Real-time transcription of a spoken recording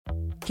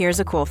Here's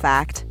a cool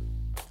fact.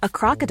 A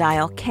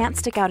crocodile can't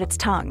stick out its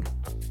tongue.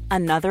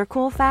 Another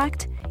cool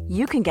fact,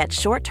 you can get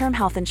short-term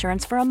health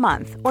insurance for a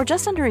month or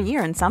just under a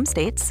year in some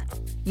states.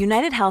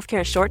 United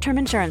Healthcare short-term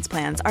insurance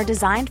plans are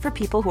designed for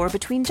people who are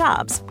between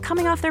jobs,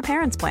 coming off their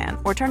parents' plan,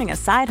 or turning a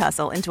side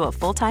hustle into a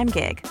full-time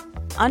gig.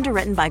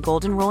 Underwritten by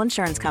Golden Rule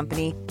Insurance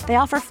Company, they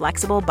offer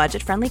flexible,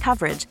 budget-friendly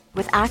coverage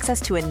with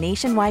access to a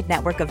nationwide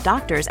network of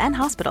doctors and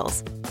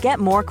hospitals. Get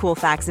more cool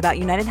facts about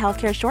United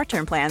Healthcare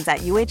short-term plans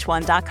at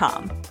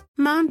uh1.com.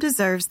 Mom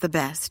deserves the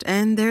best,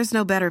 and there's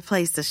no better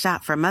place to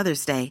shop for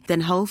Mother's Day than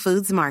Whole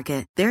Foods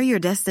Market. They're your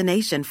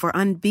destination for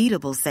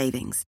unbeatable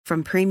savings,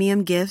 from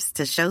premium gifts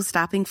to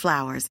show-stopping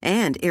flowers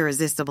and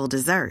irresistible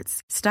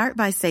desserts. Start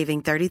by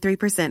saving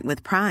 33%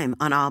 with Prime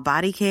on all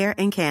body care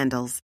and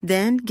candles.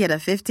 Then get a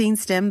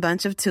 15-stem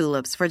bunch of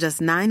tulips for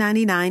just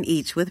 $9.99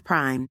 each with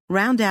Prime.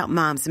 Round out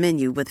Mom's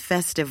menu with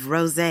festive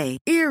rosé,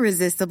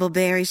 irresistible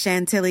berry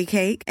chantilly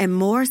cake, and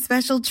more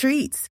special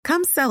treats.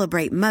 Come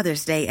celebrate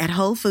Mother's Day at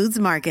Whole Foods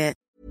Market.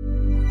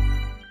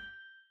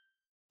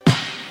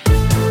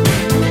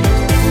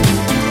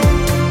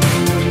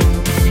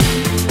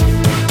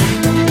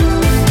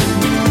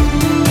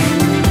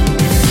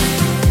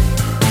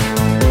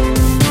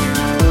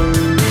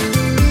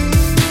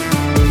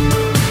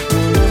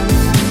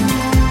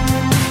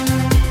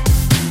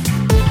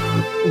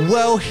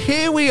 Well,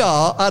 here we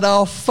are at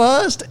our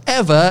first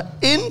ever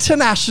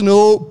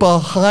international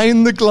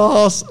Behind the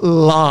Glass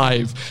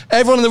Live.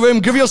 Everyone in the room,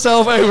 give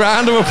yourself a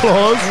round of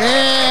applause.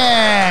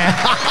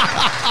 Yeah!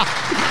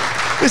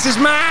 This is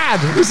mad.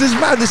 This is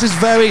mad. This is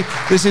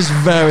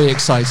very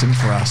exciting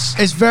for us.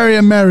 It's very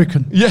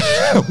American. Yeah.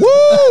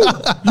 Woo!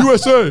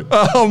 USA.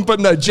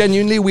 But no,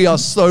 genuinely, we are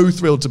so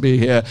thrilled to be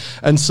here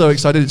and so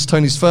excited. It's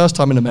Tony's first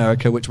time in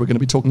America, which we're going to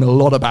be talking a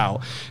lot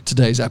about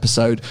today's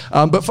episode.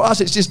 But for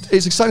us, it's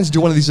exciting to do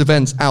one of these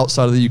events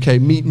outside of the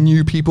UK, meet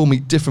new people,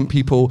 meet different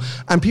people,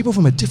 and people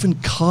from a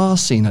different car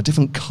scene, a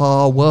different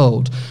car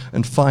world,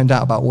 and find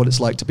out about what it's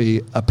like to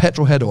be a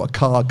petrol head or a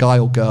car guy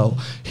or girl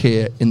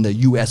here in the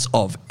US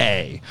of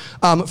A.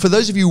 For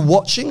those of you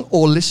watching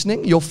or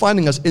listening, you're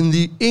finding us in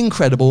the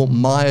incredible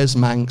Myers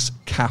Manx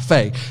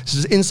Cafe. This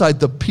is inside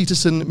the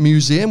Peterson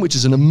Museum, which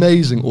is an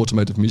amazing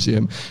automotive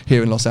museum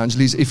here in Los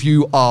Angeles. If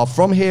you are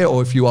from here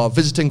or if you are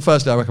visiting,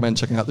 firstly, I recommend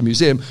checking out the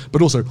museum,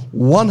 but also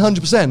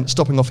 100%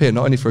 stopping off here,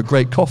 not only for a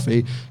great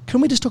coffee.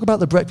 Can we just talk about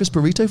the breakfast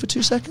burrito for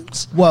 2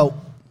 seconds? Well,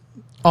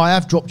 I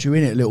have dropped you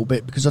in it a little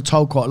bit because I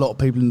told quite a lot of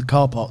people in the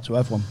car park to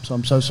have one, so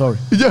I'm so sorry.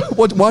 Yeah,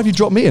 why have you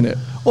dropped me in it?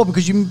 Well,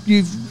 because you've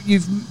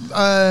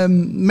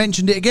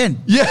mentioned it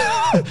again. Yeah,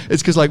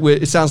 it's because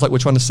it sounds like we're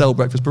trying to sell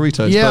breakfast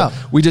burritos. Yeah,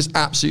 but we just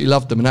absolutely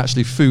love them, and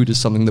actually, food is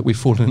something that we've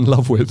fallen in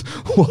love with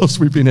whilst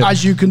we've been here.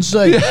 As you can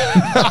see,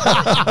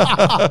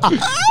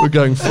 we're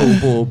going full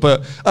bore.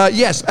 But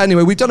yes,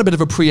 anyway, we've done a bit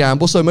of a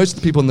preamble, so most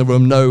of the people in the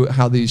room know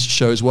how these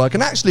shows work.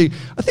 And actually,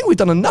 I think we've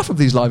done enough of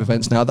these live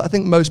events now that I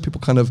think most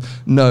people kind of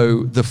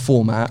know the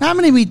format. How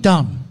many have we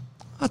done?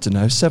 I don't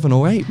know, 7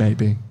 or 8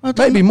 maybe.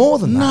 Maybe more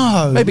than that.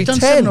 No, maybe we've done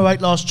 10. 7 or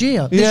 8 last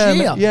year. This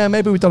year. Yeah,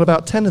 maybe we've done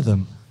about 10 of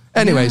them.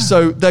 Anyway,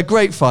 so they're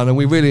great fun and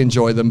we really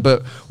enjoy them.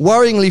 But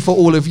worryingly for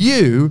all of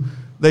you,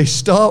 they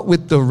start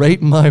with the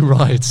Rate My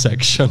Ride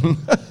section.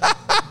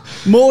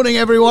 Morning,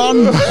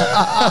 everyone.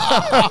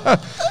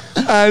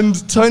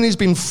 And Tony's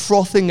been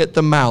frothing at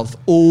the mouth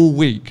all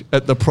week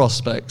at the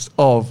prospects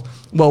of,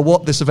 well,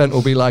 what this event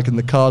will be like and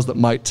the cars that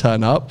might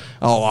turn up.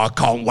 Oh, I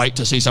can't wait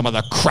to see some of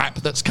the crap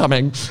that's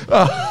coming.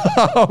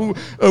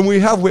 And we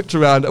have whipped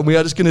around and we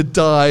are just going to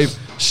dive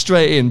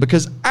straight in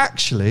because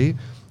actually,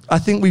 I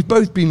think we've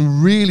both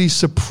been really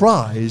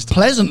surprised.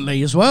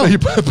 Pleasantly as well.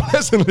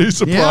 Pleasantly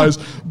surprised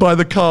by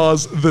the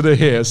cars that are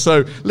here.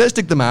 So let's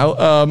dig them out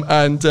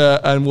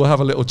and we'll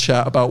have a little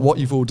chat about what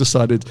you've all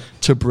decided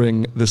to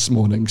bring this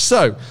morning.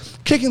 So,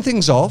 kicking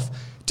things off,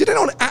 did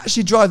anyone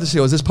actually drive this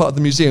here as this part of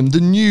the museum?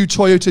 The new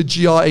Toyota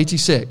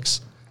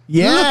GR86?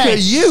 Yes. Look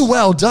at you.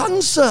 Well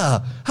done,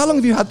 sir. How long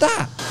have you had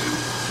that?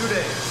 2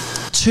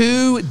 days.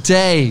 2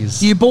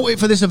 days. You bought it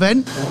for this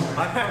event?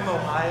 I'm from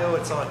Ohio.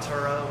 It's on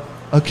Turo.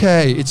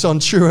 Okay, it's on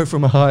Turo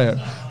from Ohio.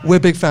 We're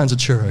big fans of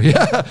Turo,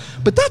 yeah.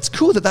 But that's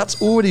cool that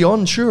that's already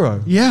on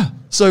Turo. Yeah.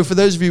 So for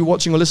those of you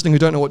watching or listening who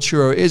don't know what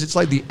Turo is, it's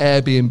like the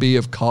Airbnb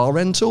of car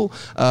rental.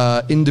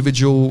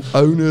 Individual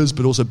owners,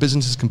 but also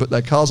businesses can put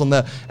their cars on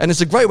there. And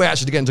it's a great way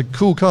actually to get into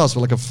cool cars for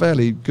like a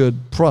fairly good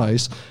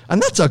price.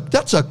 And that's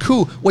a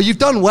cool, well, you've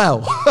done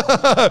well.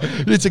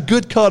 It's a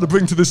good car to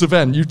bring to this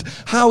event.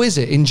 How is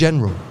it in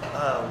general?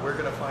 We're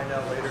going to find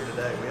out later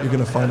today. You're going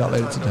to find out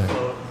later today.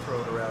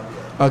 Throw it around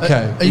yet.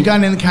 Okay. Are you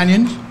going in the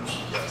canyons?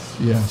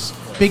 Yes.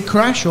 Big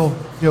crash or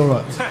you're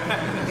all right?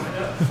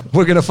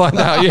 We're going to find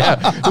out,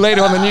 yeah.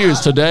 Later on the news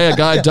today, a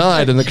guy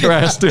died in the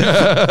crash.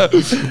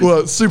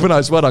 Well, super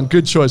nice. Well done.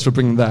 Good choice for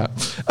bringing that.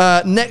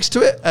 Next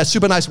to it,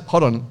 super nice.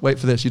 Hold on. Wait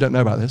for this. You don't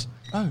know about this.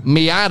 Oh.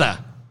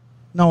 Miata.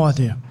 No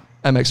idea.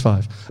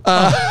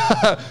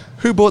 MX-5.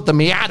 Who bought the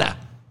Miata?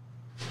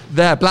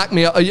 There, black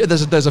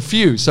Miata. There's a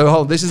few. So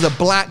hold on. This is a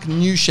black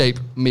new shape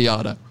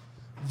Miata.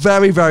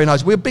 Very, very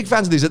nice. We're big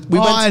fans of these.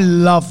 I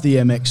love the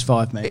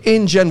MX-5, mate.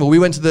 In general, we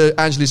went to the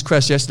Angeles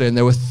Crest yesterday, and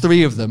there were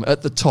 3 of them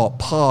at the top,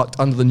 parked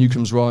under the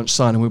Newcomb's Ranch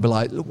sign, and we were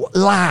like,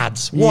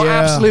 lads, what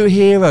absolute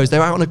heroes.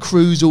 They're out on a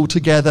cruise all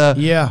together.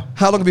 Yeah.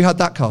 How long have you had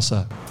that car,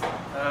 sir?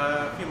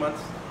 A few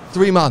months.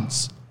 3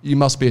 months. You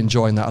must be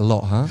enjoying that a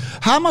lot, huh?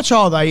 How much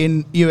are they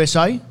in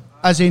USA?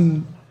 As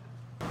in...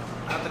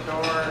 At the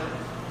door, like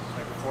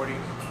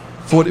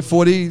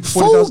 40,000?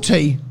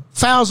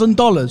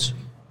 $40,000?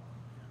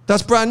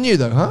 That's brand new,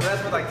 though, huh?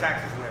 That's with like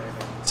taxes and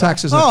everything.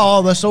 Taxes.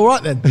 Oh, that's all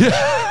right then.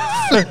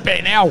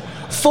 Flipping hell.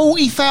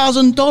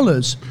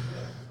 $40,000.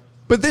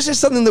 But this is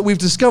something that we've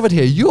discovered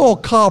here. Your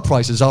car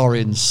prices are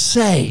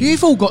insane.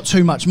 You've all got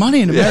too much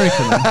money in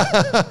America,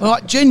 man.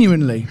 Like,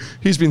 genuinely.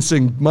 He's been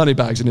seeing money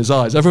bags in his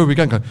eyes. Everywhere we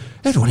go, going,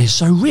 everyone is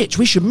so rich.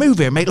 We should move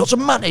here and make lots of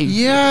money.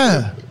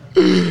 Yeah.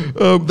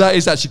 That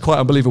is actually quite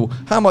unbelievable.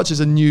 How much is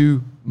a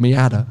new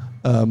Miata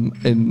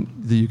in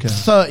the UK?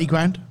 30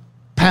 grand.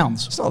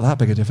 Pounds. It's not that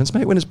big a difference,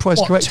 mate, when it's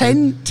priced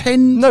correctly.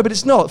 10? No, but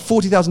it's not.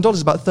 $40,000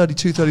 is about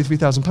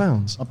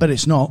 £33,000. I bet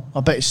it's not.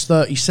 I bet it's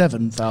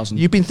 37,000.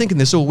 You've been thinking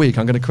this all week.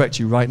 I'm going to correct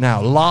you right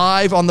now.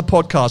 Live on the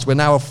podcast. We're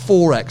now a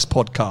Forex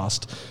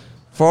podcast.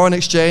 Foreign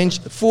exchange,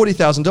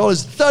 $40,000,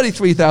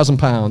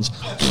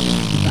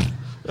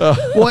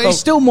 £33,000. Well, it's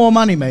still more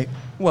money, mate.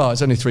 Well,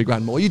 it's only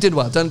 $3,000 more. You did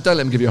well. Don't let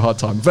him give you a hard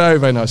time. Very,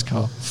 very nice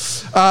car.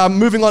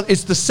 Moving on,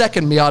 it's the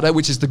second Miata,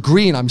 which is the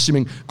green, I'm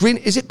assuming. Green,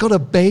 is it got a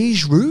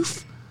beige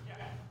roof?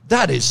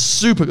 That is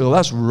super cool.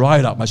 That's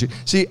right up my street.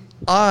 See,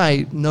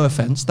 no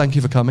offense, thank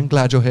you for coming,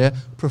 glad you're here,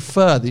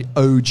 prefer the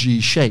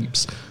OG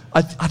shapes.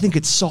 I think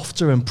it's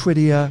softer and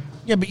prettier.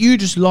 Yeah, but you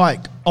just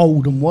like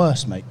old and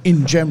worse, mate,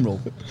 in general.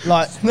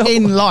 Like,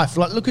 in life.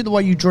 Like, look at the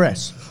way you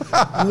dress.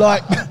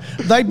 Like,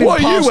 they've been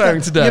What are you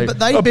wearing today? Yeah, but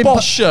they've a been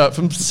Boss shirt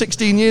from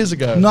 16 years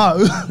ago.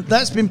 No,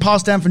 that's been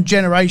passed down from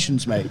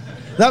generations, mate.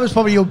 That was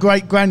probably your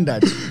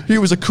great-granddad. He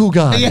was a cool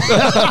guy. Yeah.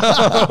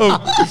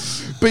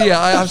 But yeah,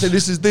 I have to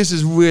say, this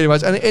is really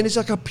nice. And it's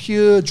like a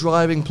pure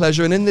driving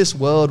pleasure. And in this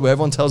world where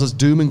everyone tells us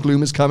doom and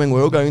gloom is coming,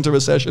 we're all going into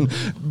recession,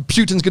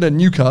 Putin's going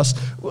to nuke us,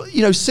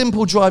 well,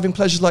 simple driving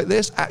pleasures like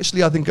this,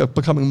 actually, I think are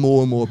becoming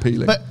more and more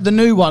appealing. But the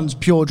new one's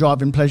pure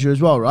driving pleasure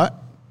as well, right?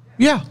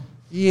 Yeah.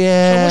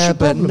 Yeah, so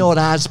but not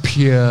as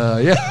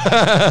pure.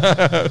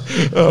 Yeah.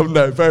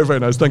 No, very, very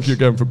nice. Thank you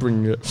again for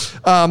bringing it.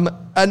 An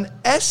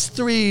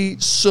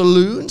S3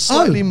 Saloon,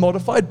 slightly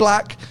modified,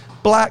 black.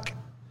 Have I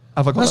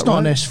got That's that not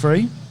right? an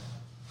S3.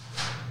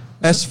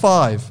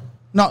 S5.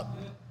 No.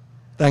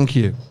 Thank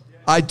you.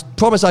 I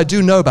promise I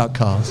do know about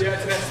cars. Yeah,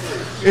 it's an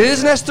S3. It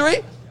is an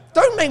S3?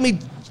 Don't make me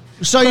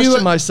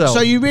question myself.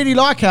 So you really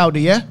like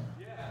Audi, yeah?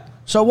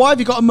 So why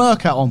have you got a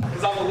Merc hat on?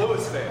 Because I'm a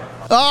Lewis fan.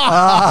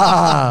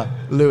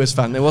 Lewis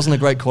fan. It wasn't a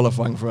great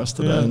qualifying for us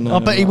today. No, I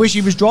bet he wish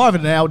he was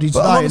driving an Audi today.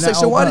 But hold on a sec,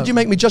 so why Merc. did you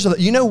make me judge that?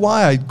 You know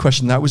why I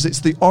questioned that? It's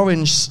the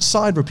orange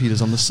side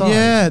repeaters on the side.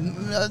 Yeah,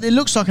 it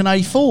looks like an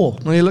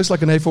A4. Well, it looks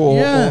like an A4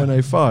 or an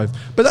A5.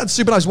 But that's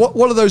super nice. What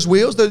are those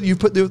wheels that you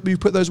put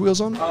those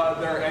wheels on? They're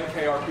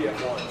NKRP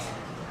F1s.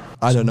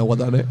 I don't know what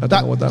that is. I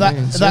don't know what that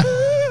means.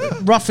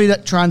 Roughly,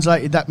 that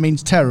translated, that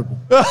means terrible.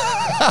 Well,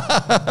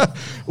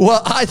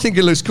 I think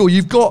it looks cool.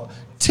 You've got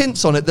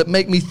tints on it that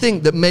make me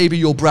think that maybe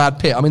you're Brad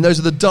Pitt. I mean, those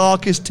are the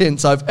darkest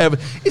tints I've ever...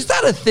 Is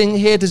that a thing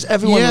here? Does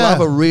everyone Yeah.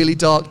 love a really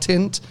dark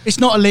tint? It's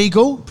not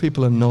illegal.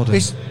 People are nodding.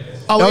 It's,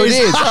 It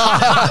is.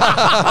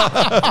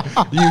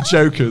 You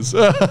jokers.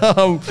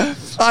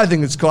 I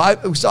think it's cool.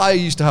 I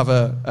used to have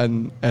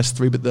an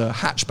S3, but the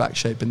hatchback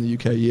shape in the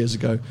UK years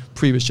ago,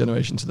 previous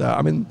generation to that.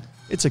 I mean,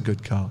 it's a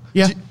good car.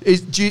 Yeah.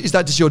 Is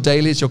that just your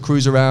daily? Is your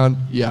cruise around?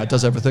 Yeah, it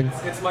does everything.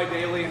 It's my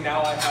daily, and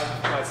now I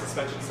have my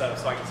suspension set up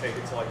so I can take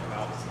it to like the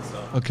mountains and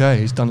stuff. Okay,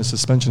 he's done his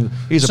suspension.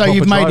 He's a so proper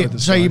you've driver, made it.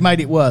 this So guy. you made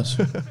it worse.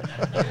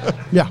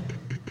 Yeah.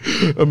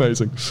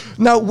 Amazing.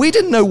 Now, we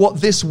didn't know what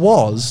this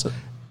was,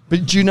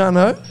 but do you now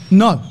know?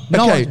 No.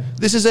 No Okay, idea.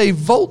 this is a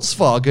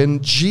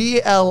Volkswagen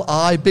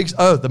GLI big...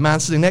 Oh, the man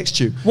sitting next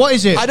to you. What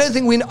is it? I don't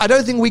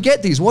think we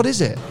get these. What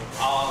is it? It's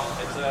a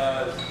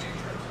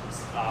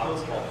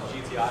what's it called?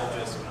 GTI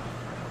just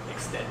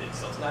extended,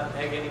 so it's not an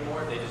egg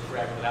anymore. They just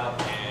dragged it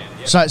out, and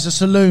yeah. So it's a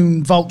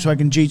saloon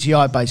Volkswagen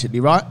GTI,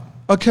 basically, right?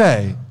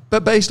 Okay,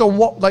 but based on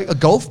what, like a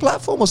golf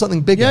platform or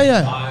something bigger?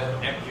 Yeah,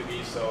 yeah.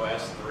 MQB, so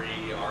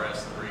S3,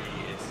 RS3,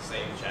 it's the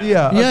same chassis.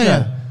 Yeah, Yeah, okay.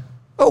 yeah.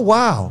 Oh,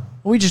 wow.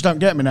 We just don't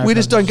get them in our We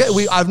just don't get...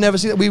 I've never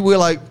seen it. We were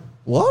like,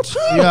 what?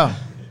 Yeah.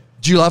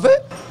 Do you love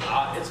it?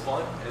 It's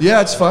fun. Yeah,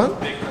 it's fun.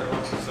 Big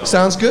turbo, so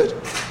Sounds good?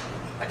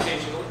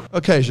 occasionally.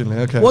 Occasionally,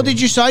 okay. What did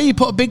you say? You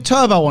put a big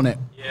turbo on it?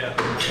 Yeah.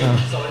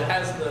 So it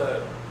has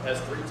the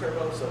S3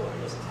 turbo, so I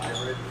guess it's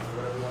hybrid,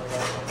 whatever you want to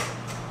call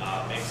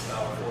it. Makes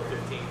about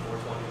 415,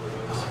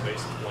 420, which is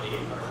basically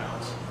 2,800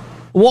 pounds.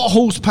 What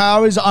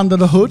horsepower is under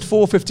the hood?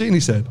 415, he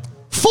said.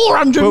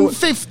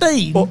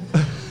 415.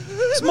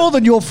 It's more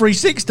than your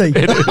 360.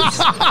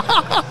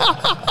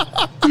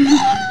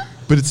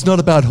 But it's not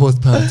about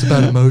horsepower, it's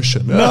about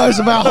emotion. No, it's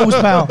about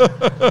horsepower.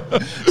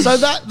 So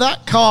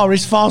that car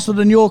is faster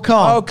than your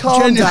car. Oh,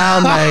 calm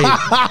down, mate.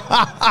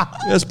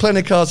 There's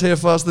plenty of cars here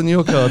faster than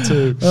your car,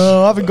 too.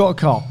 I haven't got a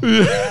car.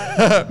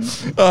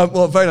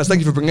 Well, very nice. Thank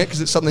you for bringing it, because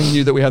it's something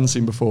new that we hadn't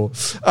seen before.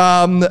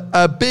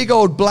 A big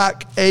old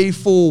black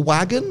A4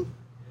 wagon.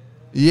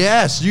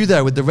 Yes, you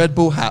there with the Red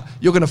Bull hat.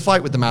 You're going to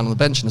fight with the man on the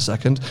bench in a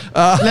second.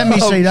 Let me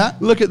see that.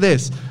 Look at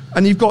this.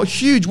 And you've got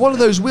huge, what are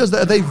those wheels?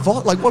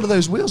 What are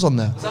those wheels on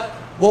there?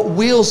 What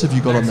wheels have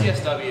you got on there?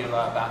 CSW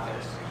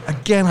backers.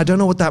 Again, I don't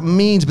know what that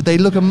means, but they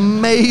look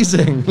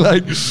amazing.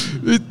 Like,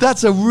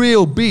 that's a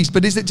real beast.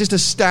 But is it just a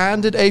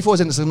standard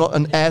A4? Is it not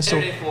an S?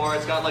 Standard A4,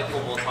 it's got like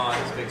full time,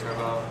 it's big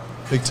turbo.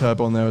 Big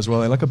turbo on there as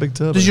well. They like a big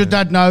turbo. Does your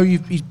dad know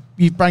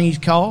you've brought his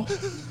car?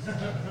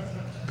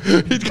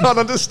 He can't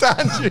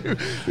understand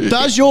you.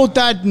 Does your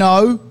dad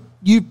know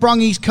you've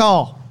brung his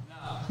car?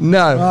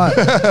 No. Right.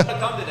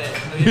 Come today.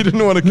 He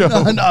didn't want to go.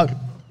 No.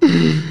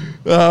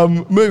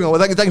 Moving on. Well,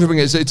 thank you for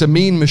bringing it. It's a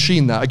mean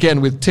machine, that.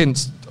 Again, with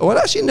tints. Well,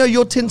 actually, no,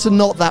 your tints are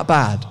not that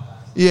bad.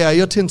 Yeah,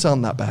 your tints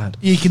aren't that bad.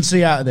 You can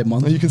see out of them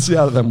ones. You can see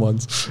out of them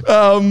ones.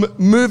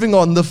 Moving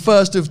on, the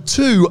first of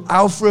two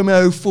Alfa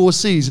Romeo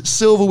 4Cs,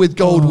 silver with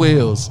gold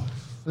wheels.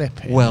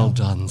 Flip it. Well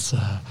done,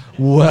 sir.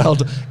 Well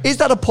done. Is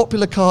that a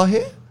popular car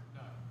here?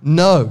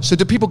 No. So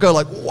do people go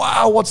like,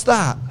 wow, what's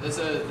that?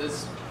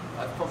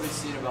 I've probably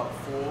seen about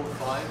 4 or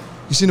 5.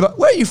 You've seen about,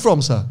 where are you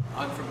from, sir?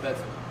 I'm from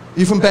Bedford. Are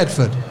you from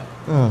Bedford? Yeah.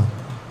 Oh.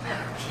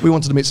 We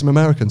wanted to meet some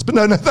Americans. But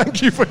no,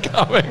 thank you for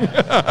coming.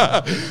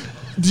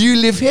 Do you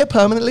live here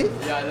permanently?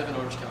 Yeah, I live in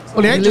Orange County.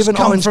 Well, he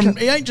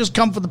You ain't just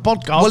come for the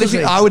podcast. Well, has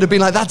he? I would have been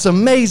like, that's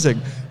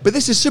amazing. But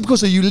this is super cool.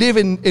 So you live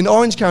in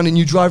Orange County and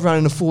you drive around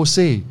in a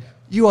 4C.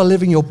 You are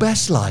living your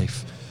best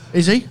life.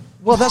 Is he?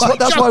 Well,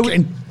 that's why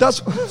we...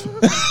 That's,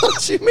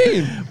 what do you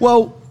mean?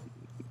 Well,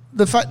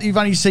 the fact that you've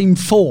only seen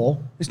 4,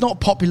 it's not a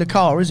popular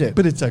car, is it?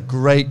 But it's a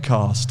great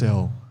car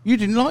still. You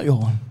didn't like your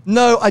one.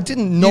 No, I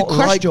didn't not You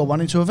crashed like... your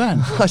one into a van.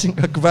 I think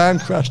a van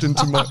crashed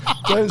into my...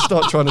 Don't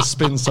start trying to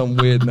spin some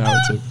weird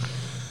narrative.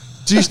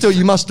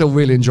 You must still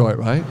really enjoy it,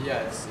 right?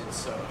 Yeah, it's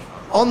so much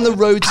fun. On the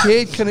roads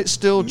here, can it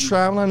still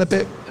tramline a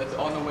bit?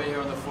 On the way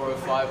here on the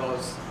 405, I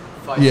was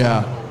fighting the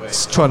Yeah, whole way.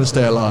 it's trying to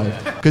stay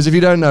alive. Because if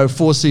you don't know,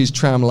 4C's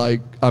tram,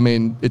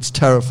 it's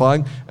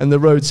terrifying. And the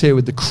roads here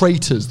with the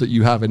craters that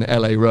you have in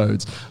LA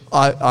roads,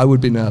 I would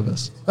be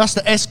nervous. That's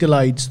the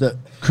Escalades that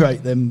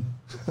create them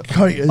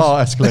craters. Oh,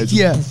 Escalades.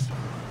 Yeah.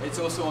 It's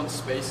also on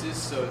Spaces,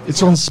 so...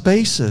 It's on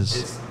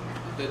Spaces.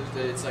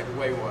 It's like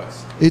way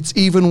worse. It's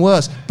even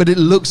worse, but it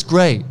looks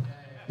great.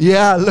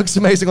 Yeah, it looks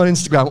amazing on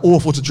Instagram.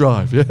 Awful to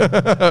drive.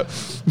 Yeah,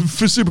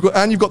 for super cool.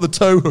 And you've got the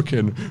tow hook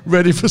in,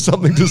 ready for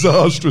something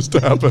disastrous to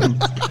happen.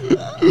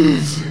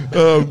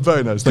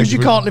 Very nice. Because you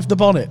can't lift the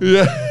bonnet.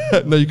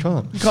 Yeah, no, you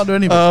can't. You can't do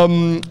anything.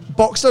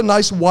 Boxster,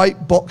 nice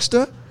white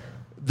Boxster.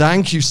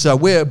 Thank you, sir.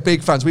 We're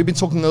big fans. We've been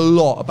talking a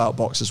lot about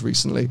Boxsters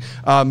recently.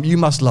 You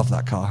must love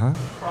that car, huh?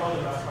 Probably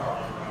the best car.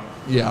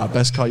 Yeah,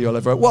 best car you'll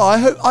ever own. Well,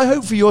 I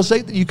hope for your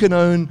sake that you can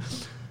own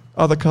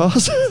other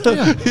cars.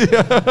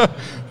 Yeah.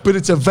 But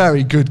it's a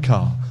very good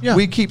car. Yeah.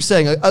 We keep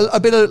saying, a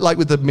bit of, like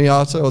with the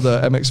Miata or the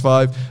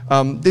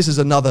MX-5, this is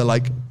another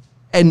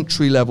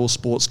entry-level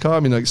sports car. I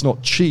mean, it's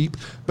not cheap,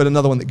 but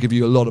another one that gives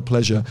you a lot of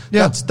pleasure.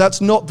 Yeah. That's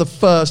not the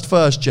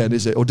first gen,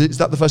 is it? Or is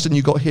that the first one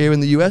you got here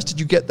in the US? Did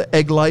you get the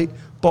Egg Light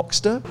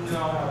Boxster? No,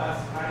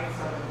 that's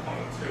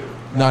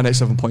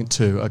 987.2.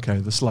 987.2, okay,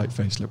 the slight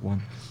facelift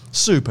one.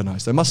 Super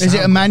nice. They must Is it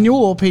a sound-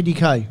 manual or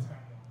PDK?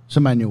 It's a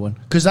manual one.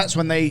 Because that's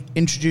when they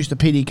introduced the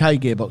PDK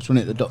gearbox,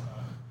 wasn't it?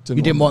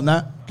 You didn't want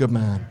that? Good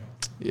man.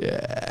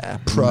 Yeah,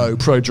 pro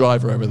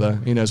driver over there.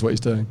 He knows what he's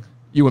doing.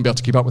 You wouldn't be able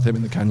to keep up with him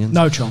in the canyons.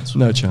 No chance.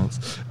 No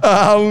chance.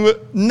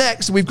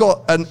 Next, we've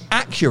got an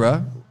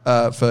Acura,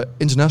 for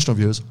international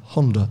viewers,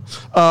 Honda.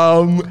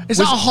 Is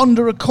that a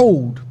Honda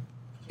Accord?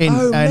 In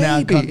our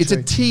maybe. country? It's a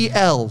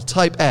TL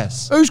Type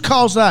S. Whose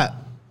car's that?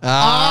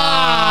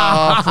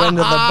 Friend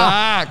of the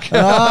back.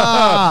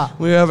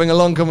 We're having a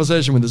long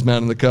conversation with this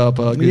man in the car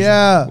park.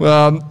 Yeah.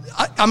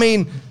 I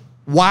mean,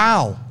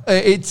 wow.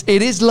 It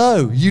is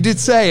low. You did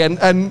say, and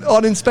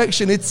on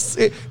inspection,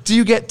 do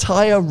you get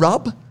tire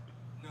rub?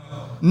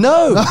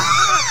 No.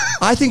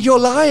 I think you're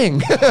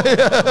lying.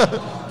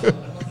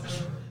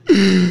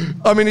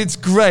 I mean, it's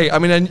great. I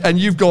mean, and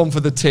you've gone for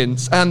the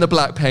tints and the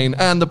black paint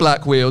and the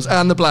black wheels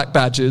and the black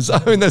badges.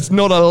 I mean, there's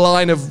not a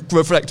line of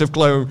reflective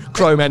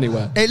chrome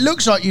anywhere. It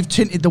looks like you've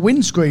tinted the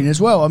windscreen as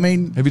well. I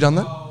mean... Have you done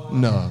that?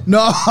 No. No,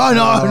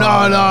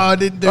 I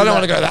didn't do that. I don't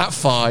want to go that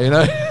far, you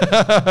know.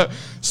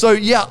 So,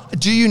 yeah,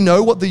 do you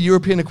know what the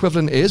European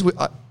equivalent is?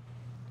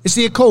 It's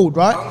the Accord,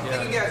 right? I don't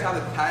think you guys have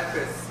the type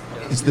is.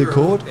 It's the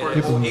Accord? No, it's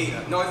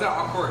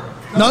not Accord.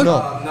 No? No,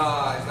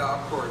 it's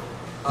not Accord.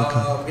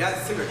 It has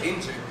a similar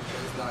engine,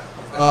 but it's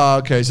not.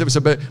 Okay. So,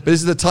 but this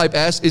is the Type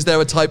S. Is there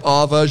a Type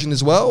R version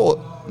as well?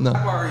 Or no.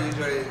 Type R are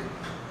usually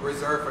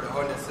reserved for the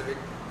Honda Civic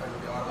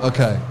and the auto.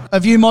 Okay.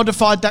 Have you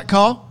modified that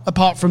car,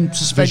 apart from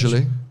suspension?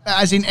 Visually?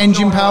 As in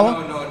engine power?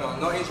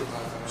 No engine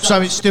power. So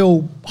it's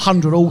still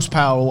 100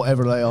 horsepower or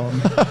whatever they are.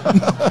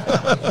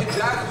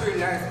 That's pretty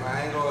nice, man.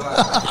 I ain't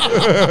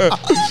gonna lie.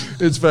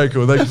 It's very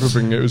cool. Thank you for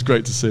bringing it. It was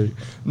great to see.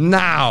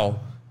 Now,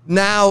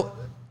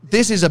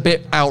 this is a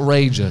bit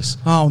outrageous.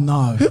 Oh,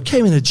 no. Who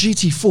came in a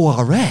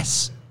GT4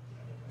 RS?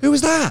 Who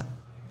was that?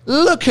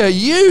 Look at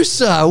you,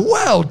 sir.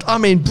 Well, I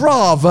mean,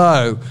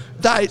 bravo.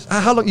 That is,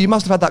 how long? You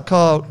must have had that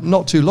car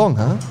not too long,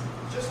 huh?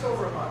 Just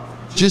over a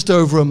month. Just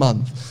over a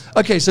month.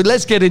 Okay, so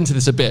let's get into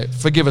this a bit.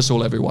 Forgive us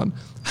all, everyone.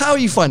 How are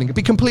you finding it?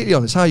 Be completely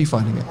honest. How are you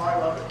finding it? I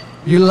love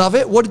it. You love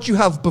it? What did you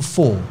have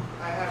before?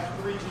 I have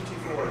 3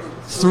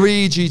 GT4s.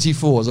 3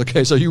 GT4s.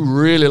 Okay, so you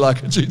really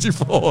like a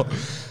GT4.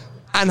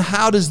 And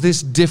how does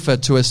this differ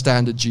to a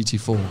standard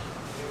GT4?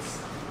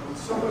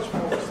 It's so much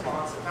more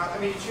responsive. Now, I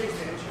mean, you change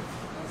the engine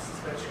and the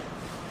suspension.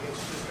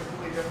 It's just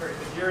completely different.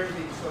 The gearing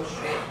being so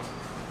short.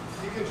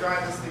 You can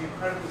drive this thing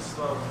incredibly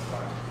slow and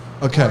fun.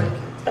 Okay. Or you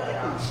can take it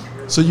out.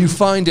 So you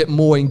find it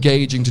more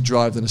engaging to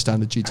drive than a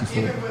standard GT4?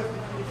 Even with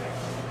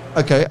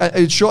the PDK.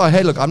 Okay, sure.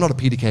 Hey, look, I'm not a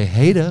PDK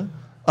hater,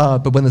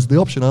 but when there's the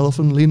option, I'll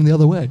often lean the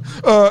other way.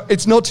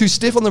 It's not too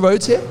stiff on the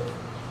roads here?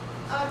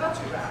 Not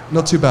too bad.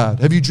 Not too bad.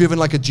 Have you driven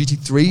like a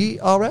GT3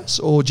 RS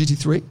or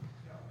GT3?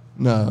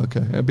 No,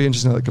 okay. It'd be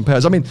interesting how that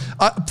compares. I mean,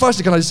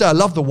 firstly, can I just say, I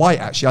love the white,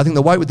 actually. I think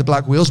the white with the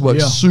black wheels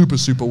works super,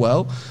 super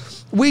well.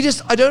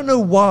 I don't know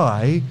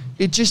why,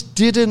 it just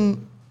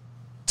didn't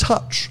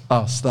touch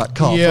us, that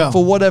car,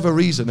 for whatever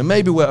reason. And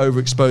maybe we're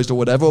overexposed or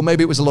whatever, or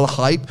maybe it was a lot of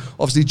hype.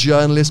 Obviously,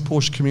 journalists,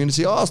 Porsche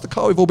community, it's the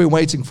car we've all been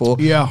waiting for.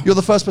 Yeah. You're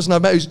the first person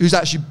I've met who's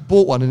actually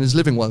bought one and is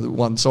living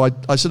one. So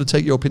I sort of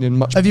take your opinion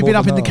much more. Have you been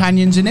up in the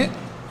canyons in it?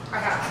 I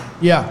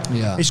have. Yeah.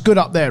 Yeah. It's good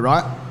up there,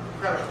 right?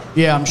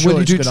 Yeah, I'm sure. Will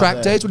you it's do good track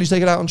up there. days? Will you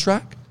take it out on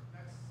track?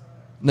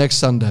 Next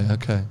Sunday,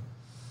 okay.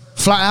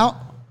 Flat out?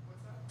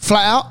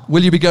 Flat out?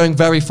 Will you be going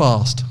very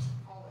fast?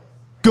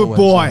 Good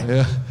Always, boy.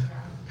 Yeah.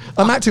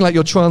 I'm acting like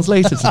your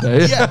translator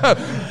today.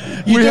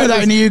 You We do had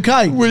that in the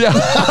UK.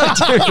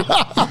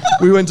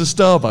 We went to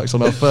Starbucks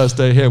on our first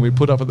day here, and we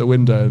put up at the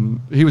window, and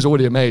he was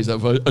already amazed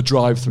at a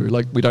drive-through,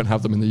 like we don't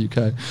have them in the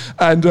UK.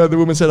 And the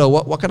woman said,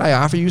 what can I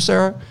offer you,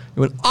 sir? He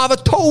went, I have a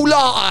tall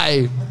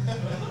lie.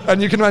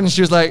 And you can imagine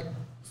she was like,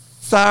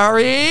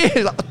 sorry,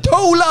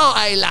 tall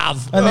lie,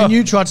 love. And then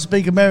you tried to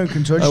speak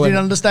American to her. She didn't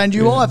understand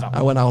you either.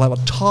 I went, I'll have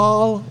a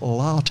tall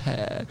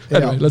latte. Yeah.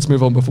 Anyway, let's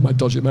move on before my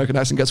dodgy American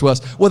accent gets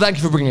worse. Well, thank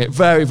you for bringing it.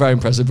 Very, very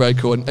impressive, very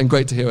cool, and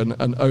great to hear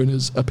an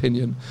owner's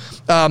opinion.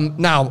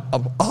 Now,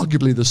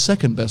 arguably the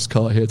second best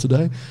car here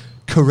today,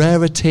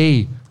 Carrera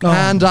T.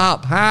 Hand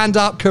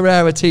up,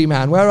 Carrera T,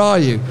 man. Where are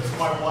you? It's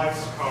my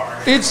wife's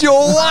car. It's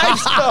your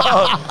wife's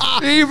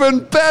car. Even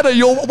better.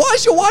 Why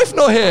is your wife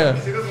not here?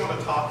 She doesn't want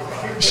to talk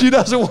about it. She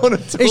doesn't want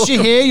to talk. Is she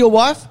here, your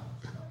wife?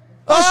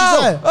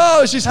 she's there.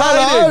 Oh, she's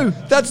hiding.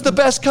 Hello. That's the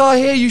best car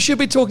here. You should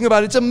be talking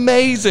about it. It's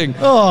amazing.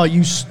 Oh,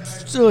 you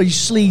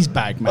sleaze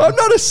bag, man. I'm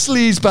not a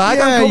sleaze bag.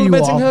 Yeah, I'm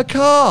complimenting you are. her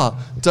car.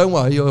 Don't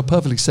worry, you're in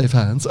perfectly safe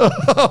hands.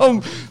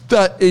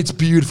 It's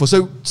beautiful.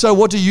 So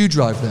what do you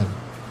drive then?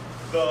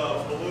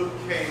 The Blue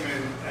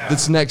Cayman.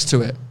 That's next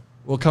to it.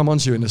 We'll come on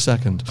to you in a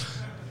second.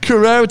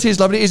 Carrera T is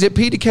lovely. Is it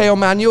PDK or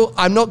manual?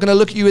 I'm not going to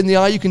look at you in the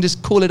eye. You can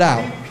just call it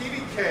out.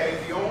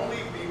 PDK, the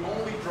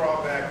only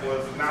drawback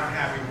was not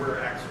having rear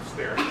axle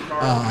steering. The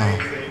car is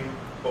amazing,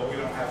 but we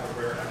don't have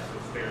the rear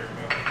axle steering.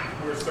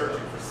 We were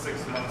searching for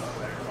 6 months for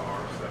that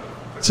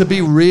car. To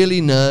be really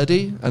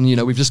nerdy, and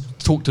we've just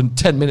talked in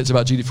 10 minutes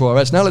about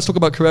GT4 RS. Now let's talk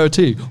about Carrera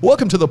T.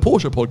 Welcome to the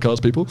Porsche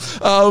podcast, people.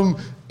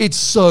 It's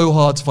so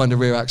hard to find a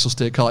rear axle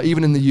steer car,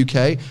 even in the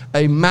UK.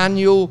 A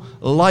manual,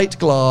 light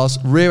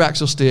glass, rear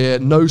axle steer,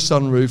 no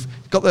sunroof.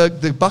 Got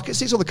the bucket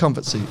seats or the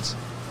comfort seats?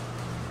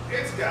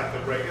 It's got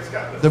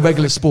The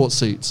regular sports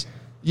seats.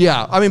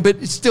 Yeah, I mean, but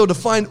it's still, to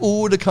find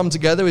all to come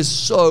together is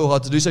so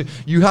hard to do. So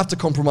you have to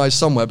compromise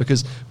somewhere,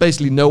 because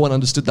basically no one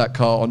understood that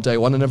car on day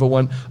one, and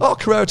everyone went,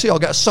 Carrera T, I'll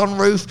get a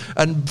sunroof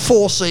and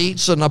 4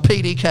 seats and a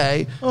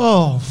PDK.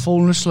 Oh,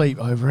 falling asleep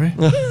over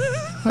here.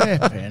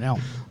 Flipping hell.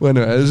 Well,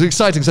 anyway, it was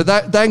exciting. So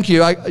thank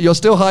you. You're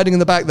still hiding in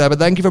the back there, but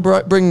thank you for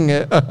bringing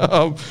it.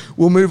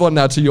 We'll move on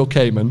now to your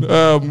Cayman.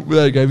 There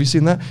you go. Have you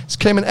seen that? It's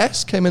Cayman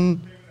S?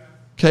 Cayman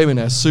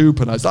S.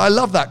 Super nice. I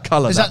love that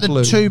colour. Is that the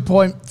blue.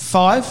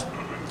 2.5?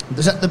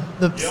 Is that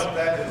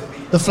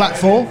the flat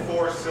 4?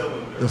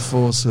 4-cylinder. The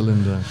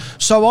 4-cylinder.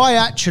 So I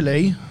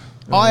actually,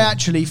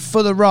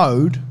 for the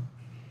road,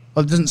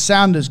 well, it doesn't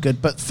sound as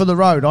good, but for the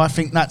road, I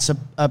think that's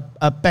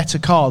a better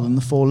car than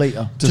the 4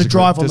 litre to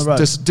drive on the road.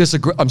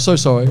 Disagree. I'm so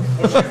sorry.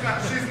 Well,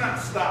 she's not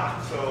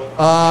stock,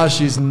 so.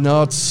 She's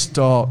not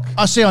stock.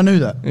 I knew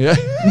that. Yeah.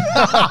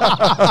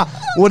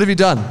 What have you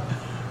done?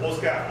 Well,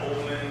 it's got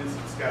Olin's,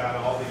 it's got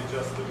all the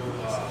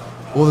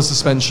adjustable. All the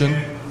suspension.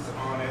 pins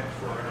on it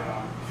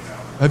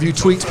for, Have you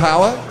tweaked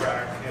power?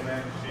 track, and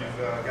then she's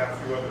got a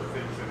few other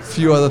things in there.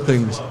 Few other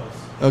things.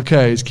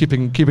 Okay, he's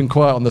keeping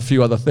quiet on the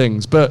few other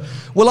things. But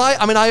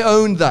I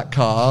owned that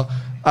car,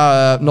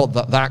 Not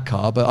that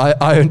car, but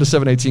I owned a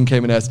 718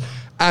 Cayman S.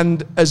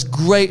 And as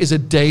great as a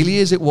daily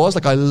as it was,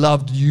 like I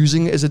loved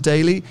using it as a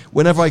daily,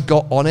 whenever I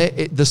got on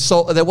it,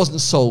 there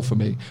wasn't soul for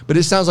me. But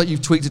it sounds like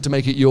you've tweaked it to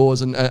make it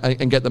yours and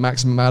get the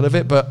maximum out of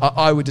it. But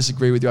I would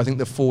disagree with you. I think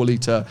the 4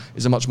 litre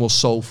is a much more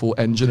soulful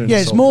engine. And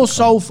it's more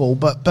soulful,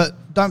 but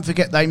don't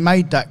forget they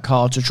made that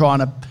car to try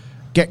and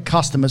get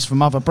customers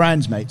from other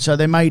brands, mate. So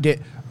they made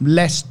it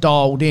less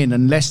dialed in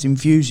and less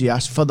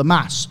enthusiast for the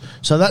mass.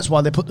 So that's why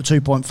they put the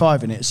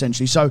 2.5 in it,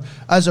 essentially. So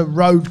as a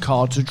road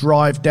car to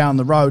drive down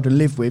the road and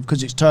live with,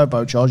 because it's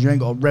turbocharged, you ain't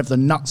got to rev the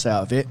nuts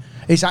out of it,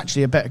 it's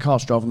actually a better car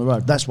to drive on the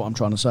road. That's what I'm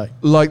trying to say.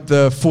 Like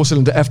the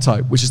 4-cylinder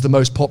F-Type, which is the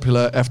most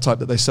popular F-Type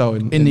that they sell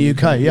in the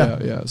UK, yeah.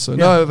 Yeah. So,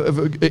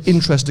 no,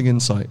 interesting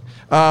insight.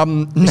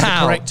 It's the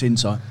correct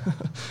insight.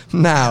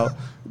 Now,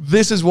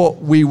 this is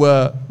what we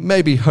were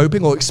maybe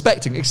hoping or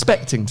expecting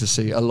to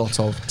see a lot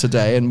of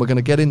today, and we're going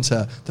to get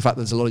into the fact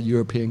that there's a lot of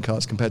European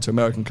cars compared to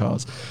American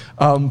cars.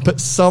 But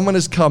someone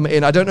has come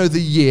in. I don't know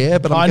the year,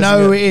 but I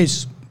know who it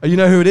is. You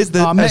know who it is?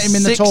 I met him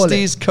in the toilet.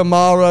 60s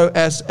Camaro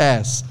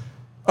SS.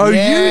 Oh,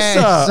 yes.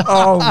 You, sir?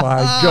 Oh,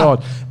 my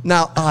God.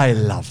 Now, I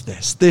love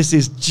this. This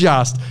is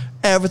just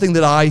everything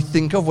that I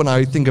think of when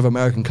I think of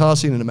American car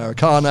scene and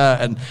Americana,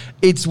 and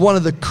it's one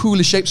of the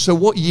coolest shapes. So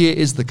what year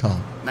is the car?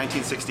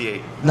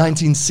 1968.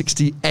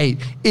 1968.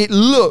 It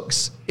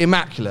looks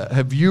immaculate.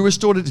 Have you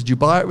restored it? Did you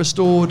buy it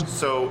restored?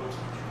 So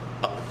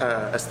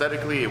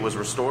aesthetically, it was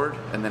restored,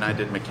 and then I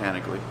did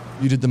mechanically.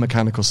 You did the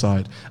mechanical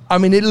side. I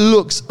mean, it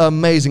looks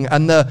amazing.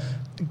 And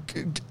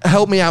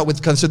help me out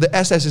with, so the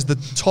SS is the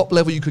top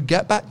level you could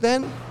get back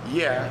then?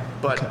 Yeah,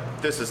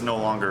 but this is no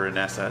longer an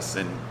SS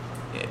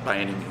by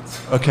any means.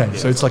 Okay, yeah.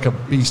 So it's like a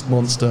beast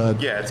monster.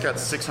 Yeah, it's got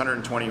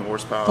 620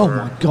 horsepower. Oh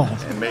my God.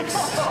 It makes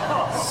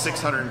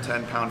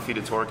 610 pound-feet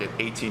of torque at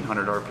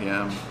 1800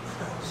 RPM.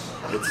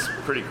 It's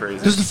pretty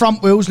crazy. Does the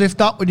front wheels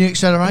lift up when you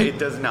accelerate? It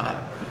does not.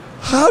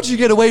 How do you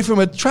get away from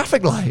a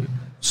traffic light?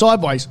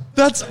 Sideways.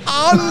 That's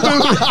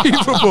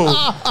unbelievable.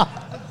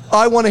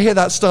 I want to hear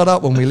that start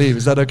up when we leave.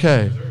 Is that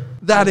okay?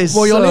 That is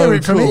well, you'll hear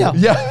it from here.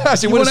 Yeah,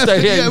 actually, we'll stay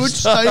here. Yeah, we'll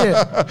stay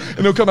here. And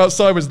he'll come out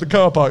sideways at the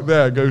car park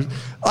there and go,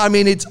 I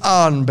mean, it's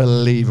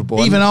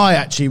unbelievable. Even I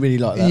actually really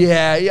like that.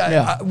 Yeah.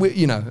 Yeah.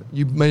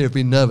 You may have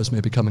been nervous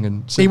maybe coming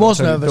in. He was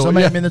nervous. I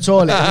met him in the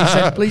toilet. And he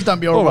said, please don't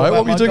be horrible. All right,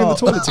 what were you doing car. in the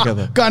toilet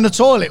together? Go in the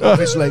toilet,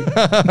 obviously.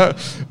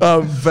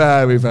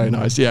 Very, very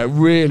nice. Yeah,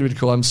 really, really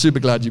cool. I'm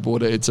super glad you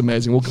bought it. It's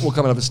amazing. We'll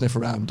come and have a sniff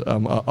around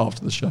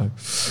after the show.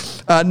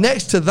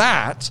 Next to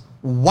that,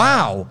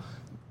 wow.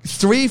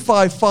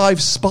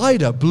 355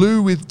 Spider,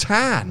 blue with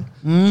tan.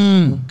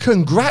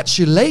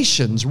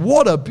 Congratulations.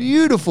 What a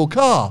beautiful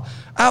car.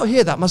 Out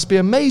here, that must be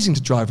amazing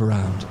to drive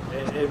around.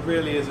 It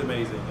really is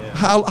amazing, yeah.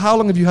 How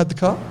long have you had the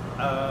car?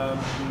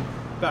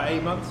 About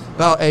 8 months.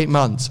 About 8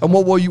 months. And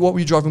what were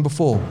you driving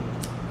before?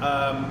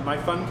 My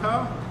fun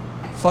car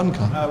Fun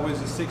car?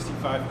 was a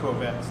 65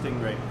 Corvette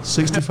Stingray.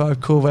 65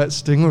 Corvette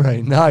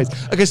Stingray. Nice.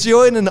 Okay, so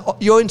you're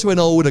into an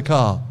older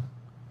car.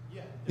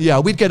 Yeah,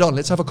 we'd get on.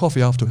 Let's have a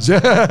coffee afterwards.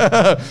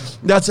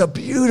 That's a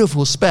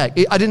beautiful spec.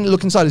 I didn't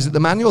look inside. Is it the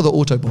manual or the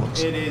auto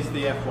box? It is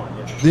the F1,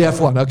 yeah. The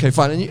F1. Okay,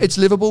 fine. And it's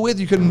livable with?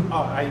 You can...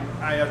 Oh, I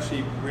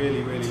actually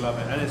really, really love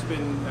it. And it's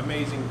been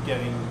amazing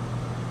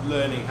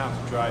learning how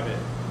to drive it.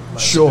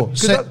 Sure.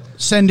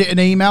 Send it an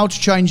email to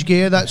change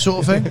gear, that sort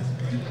of thing.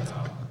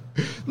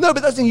 No,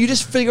 but that's the thing. You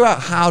just figure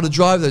out how to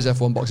drive those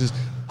F1 boxes.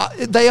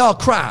 They are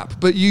crap,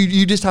 but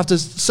you just have to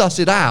suss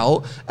it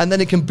out, and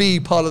then it can be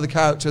part of the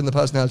character and the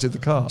personality of the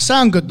car.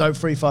 Sound good though,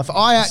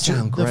 355.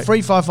 Sound great. The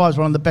 355 is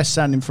one of the best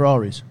sounding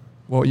Ferraris.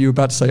 What, you were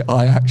about to say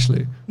I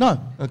actually?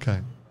 No. Okay.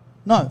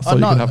 No, I'm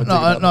not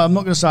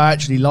going to say I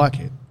actually like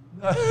it.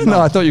 No,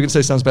 I thought you were going to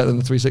say it sounds better than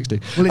the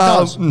 360. Well, it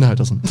does. No, it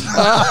doesn't.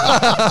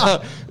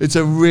 It's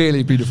a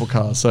really beautiful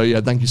car. So, yeah,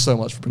 thank you so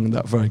much for bringing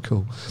that. Very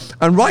cool.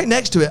 And right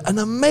next to it, an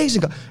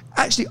amazing car.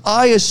 Actually,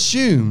 I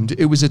assumed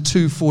it was a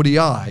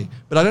 240i,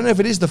 but I don't know if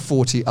it is the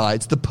 40i.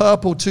 It's the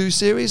purple 2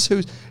 Series.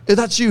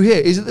 That's you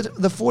here. Is it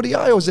the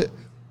 40i or is it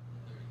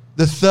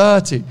the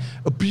 30?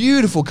 A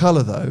beautiful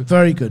colour, though.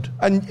 Very good.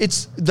 And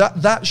it's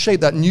that shape,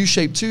 that new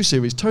shape 2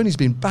 Series, Tony's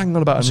been banging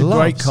on about It's and a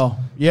loves. great car.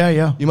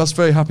 Yeah. You must be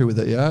very happy with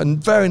it, yeah?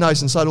 And very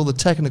nice inside, all the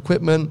tech and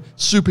equipment,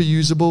 super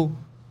usable.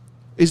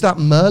 Is that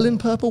Merlin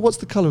purple? What's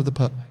the colour of the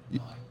purple?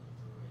 You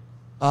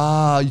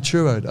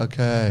churroed,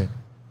 okay.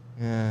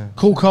 Yeah.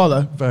 Cool car,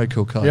 though. Very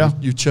cool car. Yeah.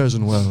 You've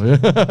chosen well.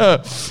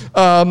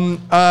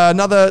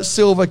 Another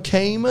silver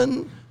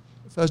Cayman,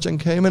 first gen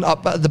Cayman,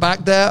 up at the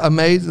back there,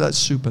 amazing. That's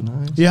super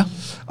nice. Yeah.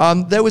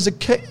 There was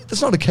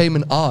that's not a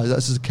Cayman R,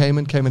 that's a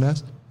Cayman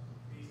S.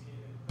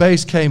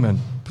 Base Cayman,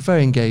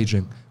 very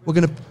engaging. We're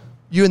going to,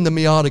 you and the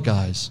Miata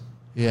guys.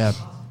 Yeah.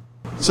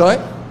 Sorry?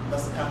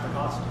 Less than half the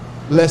cost.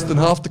 Less than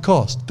half the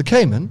cost. The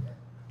Cayman?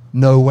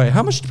 No way.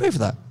 How much did you pay for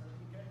that?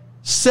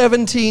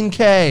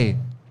 $17K.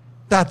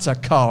 That's a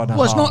car and a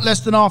Well, it's half. not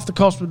less than half the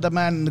cost with the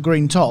man in the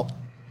green top.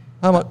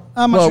 How much?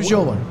 How much was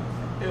your one?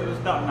 It was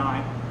about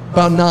 9.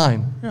 About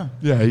 9. Yeah.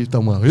 Yeah, you've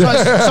done well.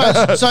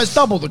 So it's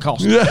double the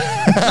cost.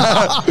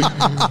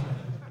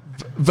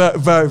 Very,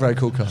 very, very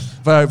cool car.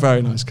 Very,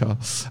 very nice car.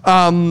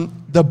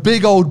 The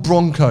big old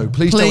Bronco.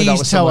 Please tell me that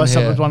was tell someone us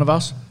here. that was one of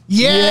us.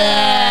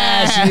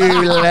 Yes,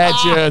 you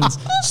legends.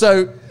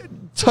 So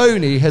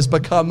Tony has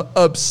become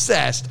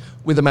obsessed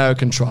with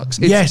American trucks.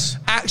 It's Yes.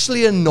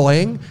 actually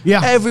annoying.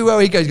 Yeah.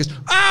 Everywhere he goes, he goes,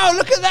 oh,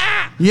 look at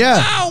that.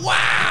 Yeah. Oh,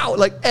 wow.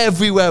 Like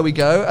everywhere we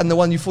go. And the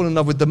one you fall in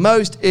love with the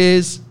most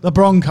is The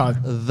Bronco.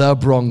 the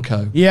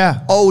Bronco.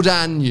 Yeah. Old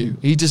and new.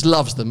 He just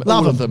loves them.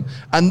 Love all of them.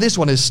 And this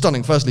one is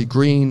stunning. Firstly,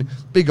 green,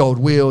 big old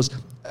wheels.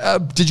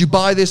 Did you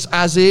buy this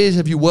as is?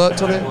 Have you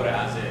worked on I it? bought it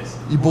as is.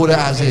 You bought it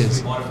as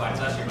is. Modified.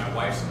 It's actually my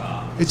wife's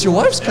car. It's your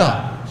wife's car.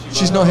 Yeah,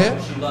 She's loves not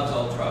here? She loves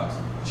old trucks.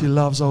 She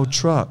loves old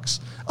trucks.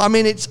 I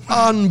mean, it's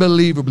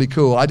unbelievably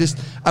cool.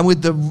 And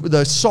with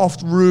the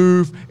soft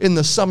roof, in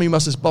the summer you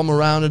must just bomb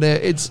around in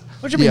it.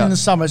 What do you mean in the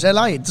summer? It's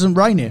LA. It doesn't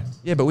rain here.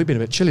 Yeah, but we've been a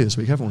bit chilly this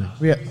week, haven't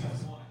we? Yeah.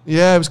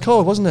 Yeah, it was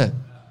cold, wasn't it?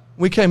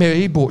 We came here,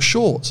 he bought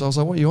shorts. I was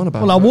like, what are you on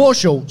about? Well, I wore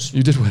shorts.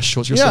 You did wear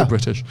shorts, you're Yeah. so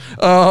British.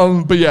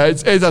 But yeah,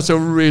 that's a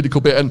really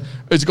cool bit. And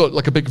it's got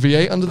like a big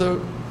V8 under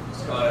the...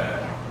 It's got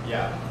a,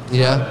 yeah.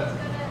 Yeah.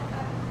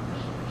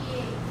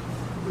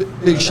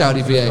 Big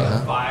shouty V8,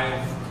 huh?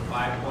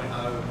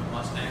 5.0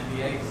 Mustang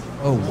V8.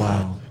 Oh,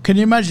 wow. Can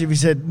you imagine if he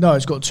said, no,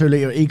 it's got 2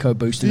 litre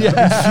EcoBoost in it?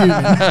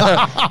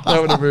 That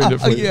would have ruined it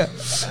for you. Yeah.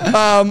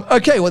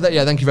 Okay, well,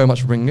 thank you very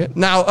much for bringing it.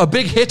 Now, a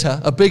big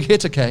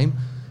hitter came.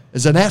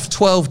 There's an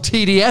F12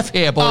 TDF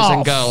here, boys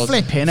and girls.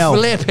 Flipping hell.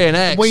 Flipping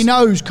X. We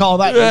know whose car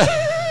that is.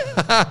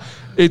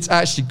 It's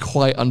actually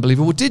quite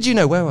unbelievable. Did you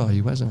know, where are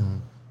you? Where's it?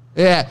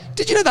 Yeah.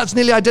 Did you know that's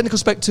nearly identical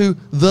spec to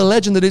the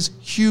legend that is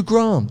Hugh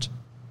Grant?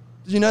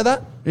 Did you know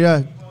that?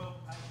 Yeah.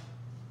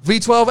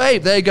 V12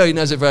 Ape, there you go, he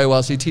knows it very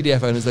well. See,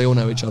 TDF owners, they all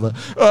know each other.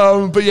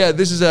 But yeah,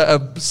 this is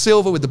a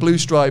silver with the blue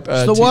stripe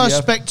It's the TDF. worst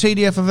spec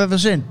TDF I've ever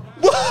seen.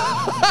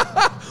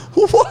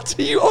 What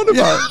are you on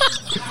about?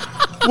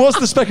 What's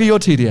the spec of your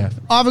TDF?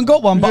 I haven't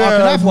got one, but I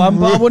can have one,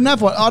 but I wouldn't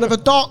have one. I'd have a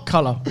dark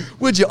colour.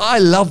 Would you? I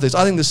love this.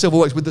 I think the silver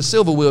works with the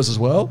silver wheels as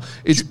well.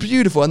 It's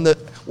beautiful. And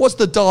what's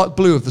the dark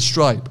blue of the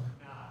stripe?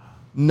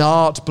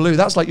 Nart blue.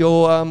 That's like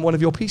your one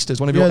of your pistas,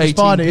 one of your the 18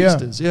 Spider, yeah.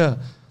 pistas. Yeah.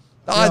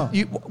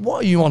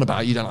 What are you on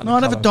about? You don't like No,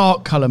 I'd have a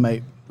dark colour,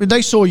 mate.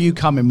 They saw you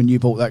coming when you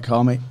bought that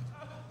car, mate.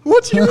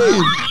 What do you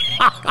mean?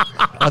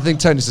 I think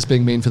Tony's just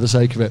being mean for the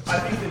sake of it. I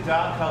think the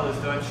dark colours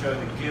don't show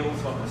the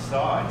gills on the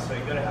side, so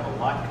you've got to have a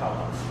light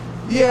colour.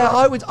 Yeah,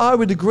 I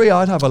would agree.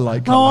 I'd have a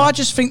light colour. No, I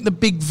just think the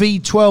big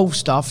V12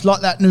 stuff,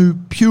 like that new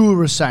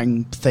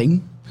Purasang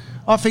thing,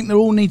 I think they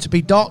all need to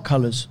be dark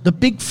colours. The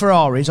big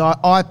Ferraris,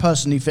 I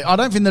personally think, I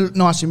don't think they look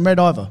nice in red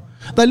either.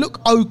 They look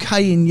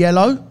okay in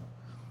yellow,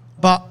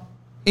 but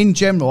in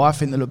general, I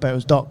think they look better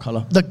as dark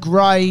colour. The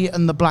grey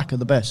and the black are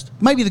the best.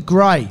 Maybe the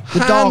grey, the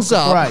dark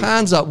grey.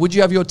 Hands up. Would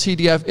you have your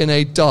TDF in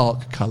a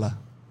dark colour?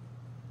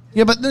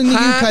 Yeah, but in the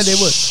UK they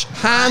would.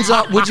 Hands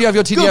up. Would you have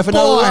your TDF in a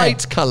boy.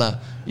 light colour?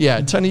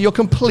 Yeah, Tony, you're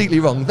completely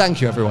wrong. Thank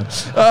you, everyone.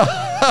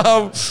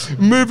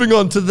 Moving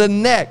on to the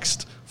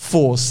next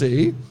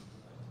 4C.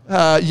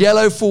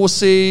 Yellow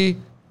 4C.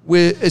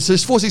 It's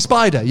this 4C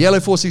Spider. Yellow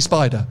 4C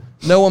Spider.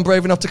 No one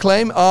brave enough to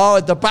claim? Oh,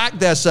 at the back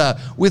there, sir,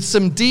 with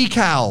some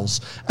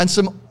decals and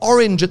some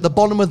orange at the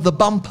bottom of the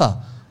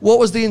bumper. What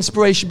was the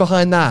inspiration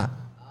behind that?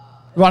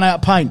 Run out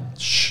of paint.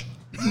 Shh.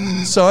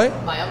 Sorry?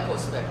 My uncle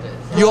spec'd it.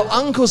 Your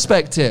uncle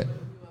spec'd it.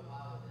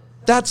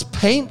 That's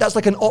paint? That's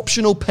like an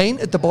optional paint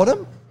at the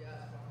bottom?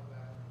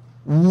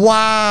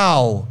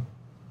 Wow.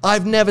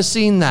 I've never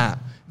seen that.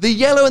 The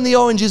yellow and the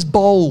orange is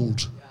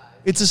bold.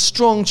 It's a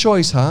strong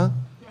choice, huh?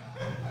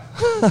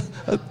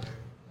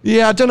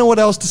 Yeah, I don't know what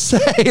else to say.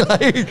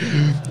 Like,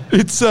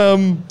 it's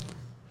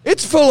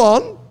full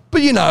on,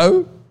 but you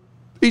know,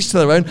 each to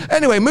their own.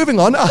 Anyway, moving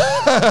on.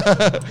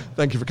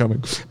 Thank you for coming.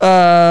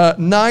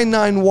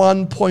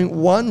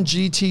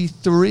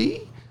 991.1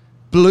 GT3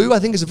 blue. I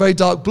think it's a very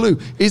dark blue.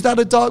 Is that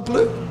a dark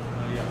blue?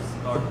 Yes,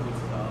 dark blue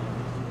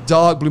metallic.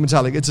 Dark blue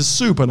metallic. It's a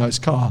super nice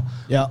car.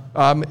 Yeah.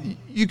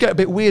 You get a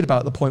bit weird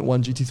about the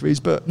 0.1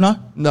 GT3s, but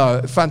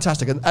no,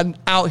 fantastic. And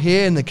out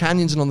here in the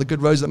canyons and on the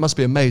good roads, that must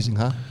be amazing,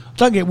 huh?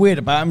 Don't get weird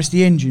about them. It's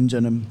the engines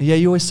in them. Yeah,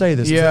 you always say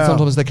this. Yeah.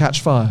 Sometimes they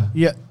catch fire.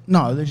 Yeah.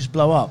 No, they just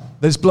blow up.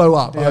 They just blow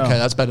up. Yeah. Okay,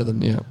 that's better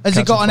than, Has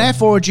it got an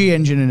F or a G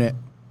engine in it?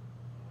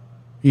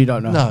 You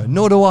don't know. No,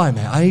 nor do I,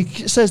 mate.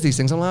 It says these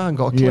things. I'm like, I haven't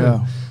got a clue.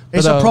 Yeah. But,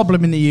 It's a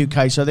problem in the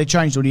UK, so they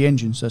changed all the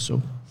engines, that's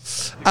all.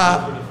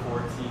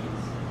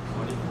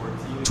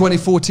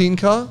 2014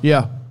 car?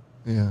 Yeah.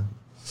 Yeah.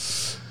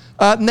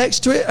 Next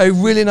to it, a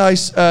really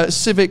nice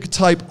Civic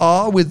Type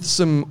R with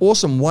some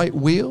awesome white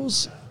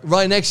wheels.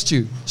 Right next to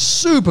you.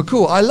 Super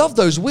cool. I love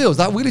those wheels.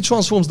 That really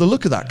transforms the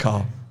look of that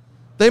car.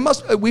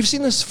 We've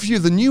seen a few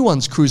of the new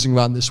ones cruising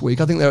around this week.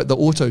 I think they're at the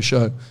auto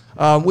show,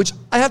 which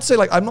I have to say,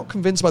 I'm not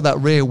convinced by that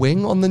rear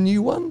wing on the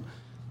new one.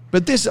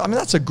 But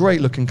that's a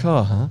great looking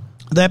car, huh?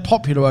 They're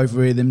popular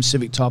over here, them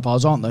Civic Type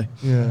R's, aren't they?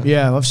 Yeah.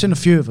 Yeah, I've seen a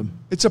few of them.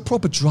 It's a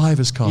proper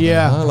driver's car.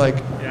 Yeah. Though,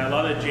 huh? Yeah, a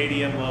lot of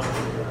JDM love.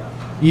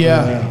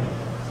 Yeah.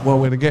 Well,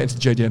 we're going to get into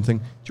the JDM thing.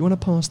 Do you want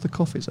to pass the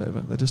coffees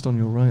over? They're just on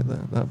your right there.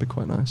 That'd be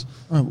quite nice.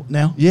 Oh,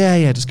 now?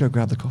 Yeah, just go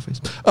grab the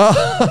coffees.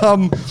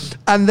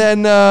 And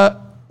then,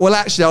 well,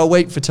 actually, I'll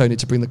wait for Tony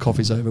to bring the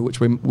coffees over, which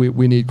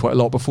we need quite a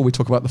lot before we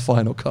talk about the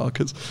final car,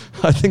 because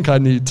I think I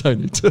need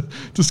Tony to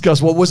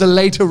discuss what was a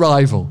late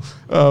arrival.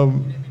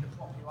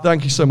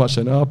 Thank you so much,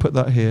 Tony. I'll put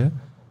that here,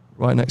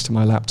 right next to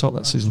my laptop.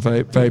 That seems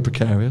very, very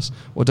precarious.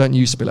 Well, don't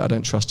you spill it. I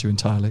don't trust you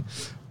entirely.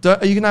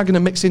 Are you now going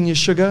to mix in your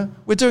sugar?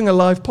 We're doing a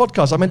live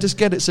podcast. I meant to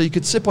get it so you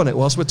could sip on it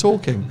whilst we're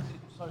talking.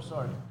 So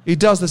sorry. He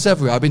does this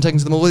everywhere. I've been taking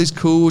to them all these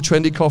cool,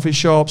 trendy coffee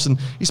shops, and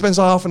he spends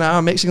half an hour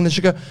mixing the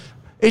sugar.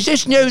 Is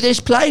this new, this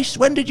place?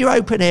 When did you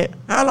open it?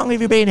 How long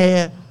have you been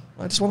here?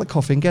 I just want the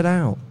coffee and get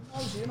out.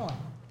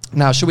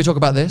 Now, should we talk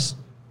about this?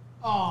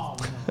 Oh,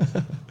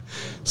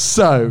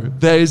 So,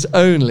 there's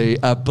only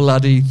a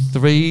bloody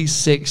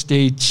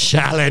 360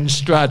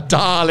 Challenge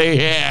Stradale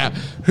here.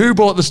 Who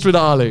bought the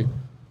Stradale?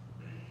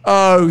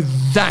 Oh,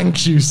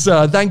 thank you,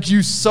 sir. Thank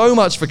you so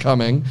much for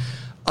coming.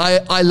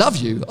 I love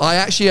you. I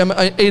actually am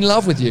in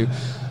love with you.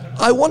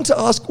 I want to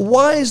ask,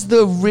 why is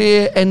the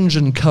rear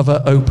engine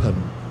cover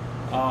open?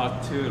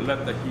 To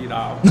let the heat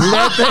out.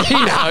 Let the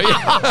heat out,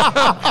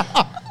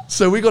 yeah.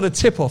 So we got a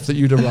tip-off that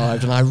you'd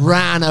arrived, and I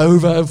ran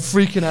over,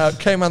 freaking out,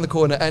 came around the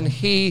corner, and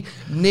he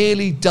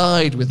nearly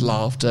died with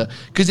laughter,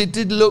 because it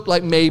did look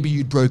like maybe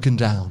you'd broken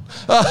down.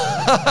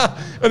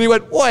 And he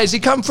went, why, has he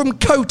come from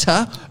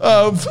Kota?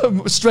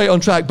 Straight on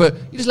track, but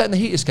you're just letting the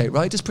heat escape,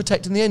 right? Just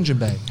protecting the engine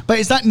bay. but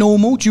is that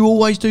normal? Do you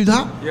always do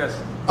that? Yes.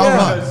 Oh,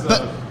 right. Because,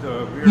 But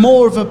the rear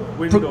more of a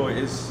window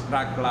is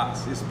not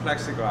glass, it's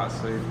plexiglass.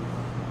 So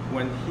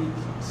when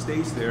heat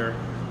stays there,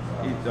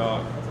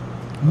 it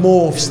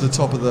Morphs the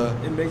top of the...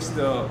 it makes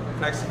the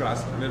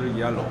plexiglass a little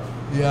yellow.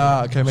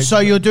 Yeah, okay. So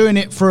you're doing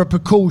it for a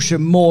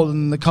precaution more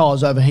than the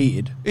car's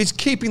overheated? It's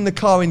keeping the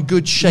car in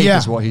good shape Yeah.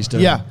 is what he's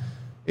doing. Yeah.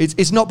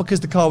 It's not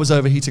because the car was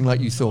overheating like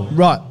you thought.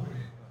 Right.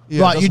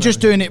 Yeah, right, that's you're just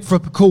right. doing it for a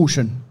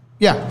precaution?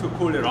 Yeah. To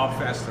cool it off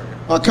faster.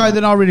 Okay,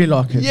 then I really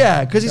like it.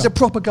 Yeah, because he's a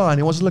proper guy and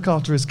he wants to look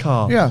after his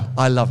car. Yeah.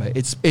 I love it.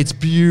 It's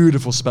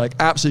beautiful spec,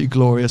 absolutely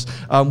glorious.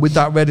 With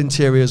that red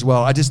interior as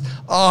well.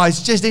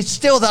 It's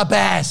still the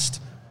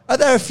best. Are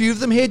there a few of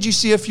them here? Do you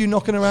see a few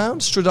knocking around?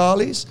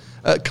 Stradales?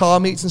 At car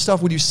meets and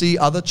stuff? Would you see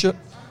other...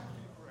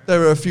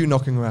 There are a few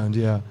knocking around,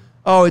 yeah.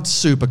 Oh, it's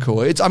super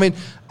cool. It's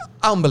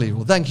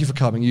unbelievable. Thank you for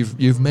coming.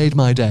 You've made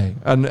my day.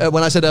 And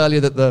when I said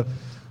earlier that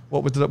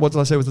what did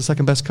I say was the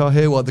second best car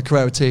here? Well, the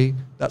Carrera T,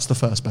 that's the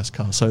first best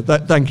car. So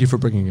thank you for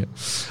bringing it.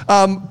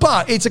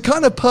 But it's a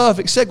kind of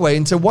perfect segue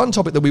into one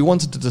topic that we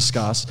wanted to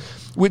discuss,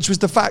 which was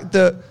the fact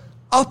that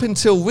up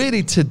until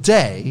really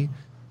today,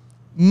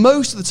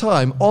 most of the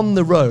time on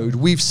the road,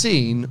 we've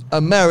seen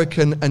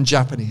American and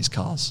Japanese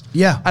cars.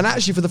 Yeah. And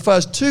actually for the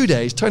first 2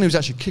 days, Tony was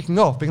actually kicking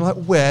off, being like,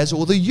 where's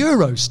all the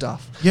Euro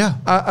stuff? Yeah.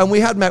 And we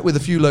had met with a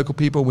few local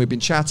people and we've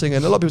been chatting,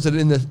 and a lot of people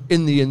said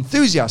in the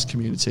enthusiast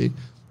community,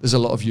 there's a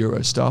lot of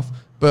Euro stuff,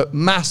 but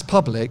mass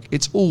public,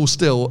 it's all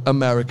still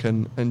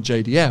American and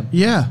JDM.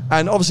 Yeah.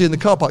 And obviously in the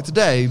car park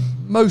today,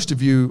 most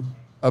of you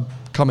are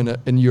coming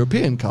in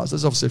European cars.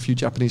 There's obviously a few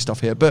Japanese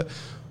stuff here, but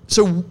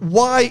so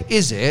why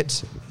is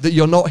it that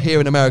you're not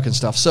hearing American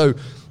stuff? So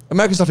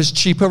American stuff is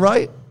cheaper,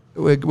 right?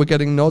 We're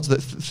getting nods that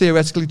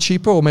theoretically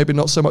cheaper, or maybe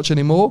not so much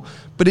anymore,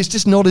 but it's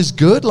just not as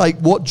good. Like,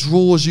 what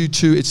draws you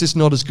to it's just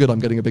not as good? I'm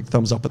getting a big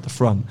thumbs up at the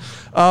front.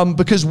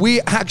 Because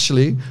we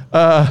actually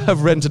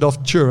have rented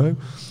off Churro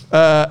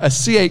a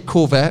C8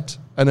 Corvette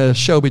and a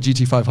Shelby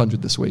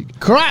GT500 this week.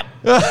 Crap!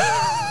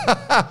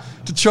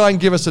 To try and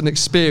give us an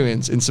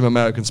experience in some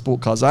American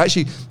sport cars. I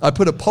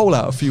put a poll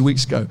out a few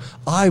weeks ago.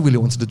 I really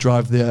wanted to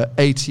drive the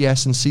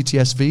ATS and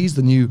CTS Vs,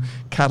 the new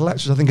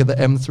Cadillacs, which I think are the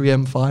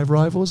M3, M5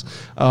 rivals.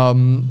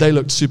 They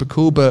looked super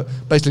cool, but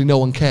basically no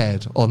one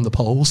cared on the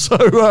poll. So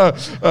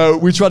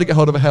we tried to get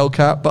hold of a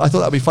Hellcat, but I thought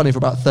that'd be funny for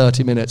about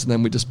 30 minutes and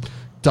then we'd just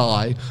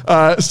die.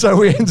 So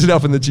we ended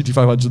up in the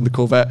GT500 and the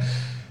Corvette.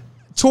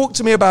 Talk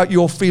to me about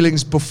your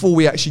feelings before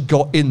we actually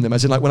got in them.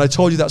 As in, like, when I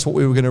told you that's what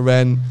we were going to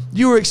rent,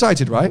 you were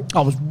excited, right?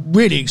 I was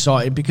really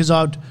excited because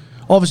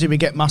obviously we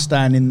get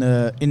Mustang in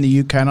the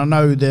UK, and I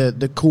know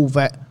the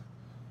Corvette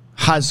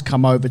has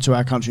come over to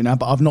our country now,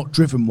 but I've not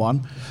driven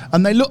one.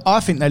 And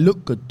I think they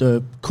look good,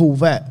 the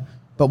Corvette,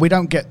 but we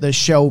don't get the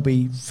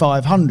Shelby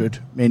 500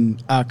 in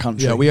our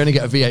country. Yeah, we only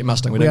get a V8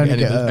 Mustang. We don't get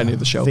any of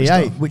the Shelby V8,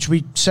 stuff. which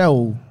we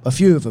sell a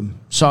few of them.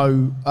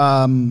 So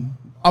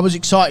I was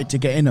excited to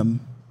get in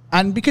them.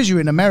 And because you're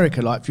in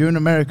America, like if you're in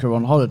America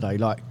on holiday,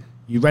 like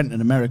you rent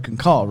an American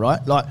car, right?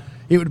 Like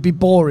it would be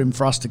boring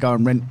for us to go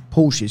and rent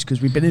Porsches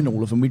because we've been in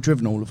all of them, we've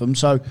driven all of them.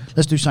 So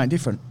let's do something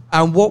different.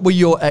 And what were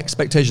your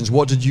expectations?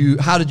 How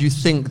did you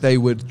think they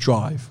would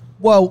drive?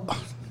 Well,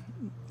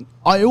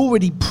 I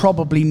already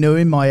probably knew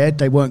in my head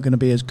they weren't going to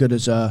be as good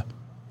as a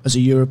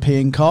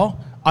European car.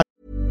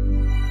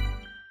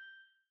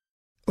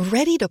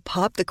 Ready to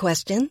pop the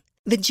question?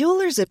 The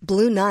jewelers at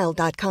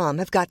BlueNile.com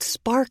have got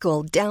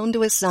sparkle down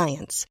to a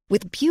science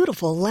with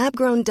beautiful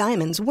lab-grown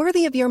diamonds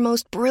worthy of your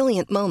most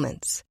brilliant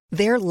moments.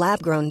 Their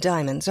lab-grown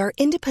diamonds are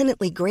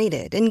independently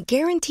graded and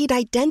guaranteed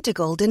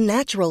identical to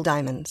natural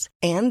diamonds.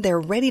 And they're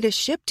ready to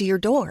ship to your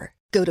door.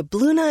 Go to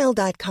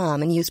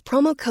BlueNile.com and use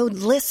promo code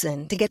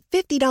LISTEN to get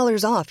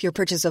 $50 off your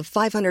purchase of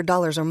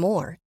 $500 or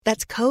more.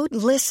 That's code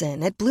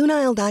LISTEN at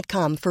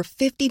BlueNile.com for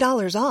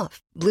 $50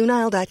 off.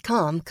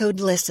 BlueNile.com, code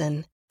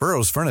LISTEN.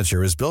 Burrow's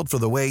furniture is built for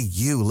the way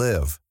you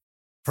live.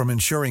 From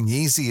ensuring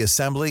easy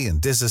assembly and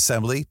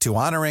disassembly to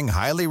honoring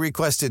highly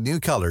requested new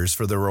colors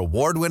for their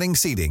award-winning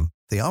seating,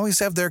 they always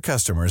have their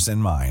customers in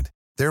mind.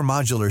 Their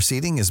modular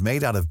seating is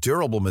made out of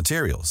durable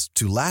materials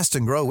to last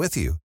and grow with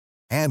you.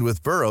 And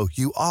with Burrow,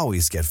 you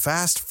always get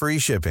fast, free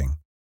shipping.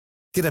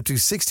 Get up to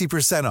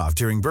 60% off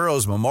during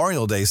Burrow's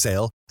Memorial Day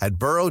sale at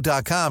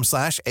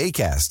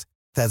burrow.com/ACAST.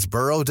 That's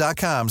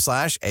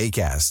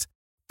burrow.com/ACAST.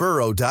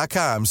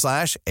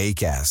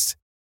 burrow.com/ACAST.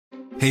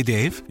 Hey,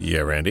 Dave.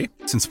 Yeah, Randy.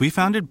 Since we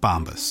founded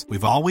Bombas,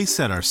 we've always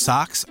said our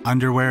socks,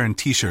 underwear, and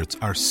T-shirts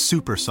are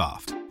super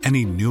soft.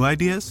 Any new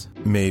ideas?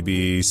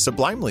 Maybe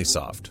sublimely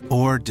soft.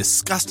 Or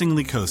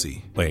disgustingly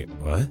cozy. Wait,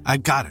 what? I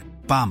got it.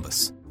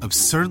 Bombas.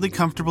 Absurdly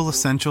comfortable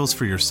essentials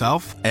for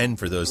yourself and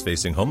for those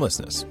facing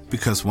homelessness.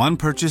 Because one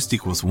purchased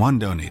equals one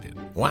donated.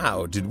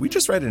 Wow, did we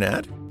just write an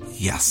ad?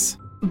 Yes.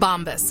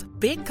 Bombas.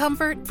 Big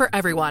comfort for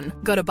everyone.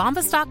 Go to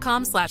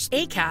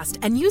bombas.com/ACAST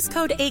and use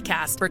code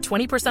ACAST for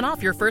 20%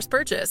 off your first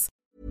purchase.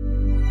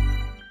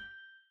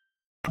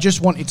 I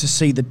just wanted to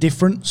see the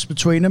difference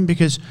between them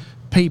because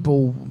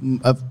people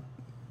have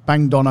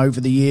banged on over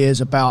the years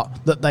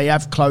about that they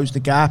have closed the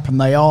gap and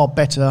they are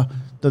better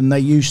than they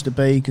used to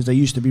be because they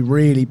used to be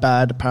really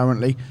bad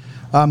apparently.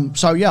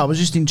 So yeah, I was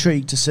just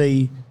intrigued to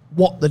see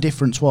what the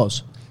difference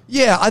was.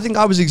 Yeah, I think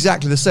I was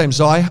exactly the same.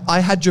 So I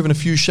had driven a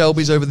few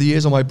Shelbys over the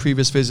years on my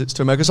previous visits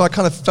to America, so I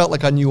kind of felt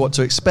like I knew what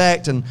to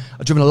expect, and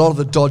I'd driven a lot of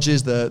the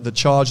Dodges, the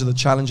Charger, the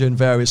Challenger in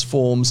various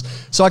forms.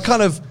 So I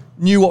kind of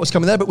knew what was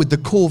coming there, but with the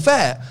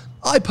Corvette,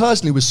 I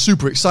personally was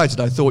super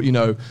excited. I thought,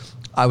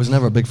 I was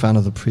never a big fan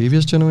of the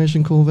previous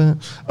generation Corvette,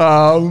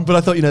 but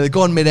I thought, they'd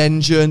gone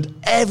mid-engine.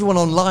 Everyone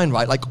online,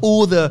 right, like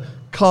all the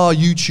car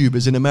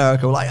YouTubers in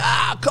America were like,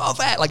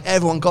 Corvette, like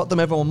everyone got them,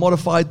 everyone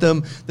modified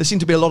them. There seemed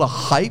to be a lot of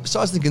hype,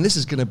 so I was thinking this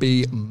is going to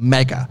be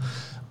mega.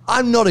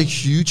 I'm not a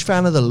huge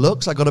fan of the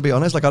looks, I got to be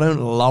honest. Like, I don't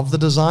love the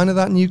design of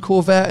that new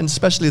Corvette, and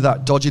especially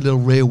that dodgy little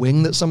rear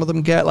wing that some of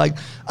them get. Like,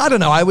 I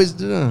don't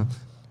know,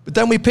 But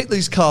then we picked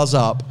these cars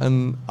up,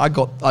 and I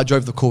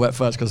drove the Corvette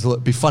first because I thought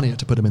it'd be funnier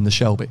to put them in the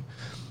Shelby.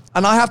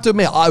 And I have to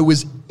admit, I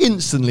was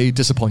instantly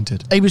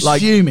disappointed. He was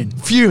fuming.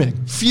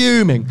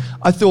 Fuming.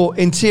 I thought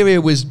interior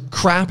was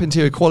crap,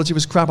 interior quality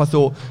was crap. I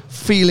thought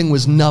feeling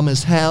was numb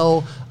as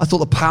hell. I thought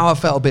the power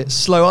felt a bit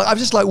slow. I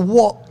was just like,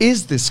 what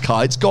is this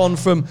car? It's gone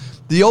from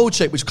the old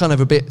shape, which is kind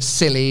of a bit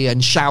silly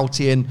and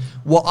shouty, and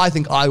what I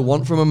think I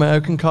want from an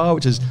American car,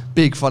 which is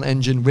big front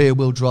engine, rear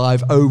wheel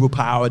drive,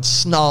 overpowered,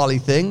 snarly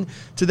thing,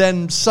 to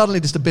then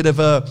suddenly just a bit of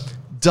a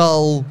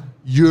dull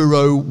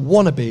Euro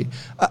wannabe.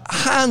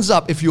 Hands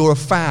up if you're a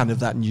fan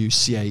of that new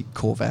C8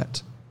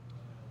 Corvette.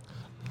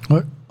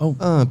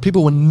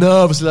 People were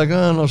nervously like,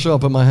 I'm not sure, I'll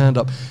put my hand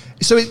up.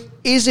 So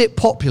is it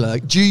popular?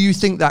 Do you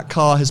think that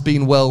car has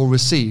been well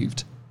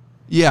received?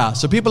 Yeah,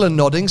 so people are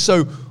nodding.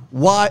 So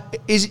why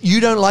is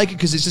you don't like it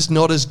because it's just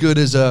not as good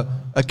as a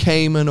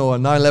Cayman or a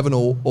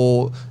 911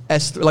 or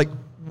S3? Like,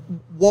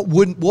 what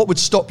would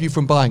stop you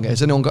from buying it?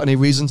 Has anyone got any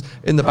reasons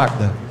in the back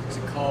there? It's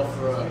a car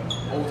for an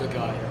older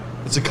guy.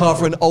 It's a car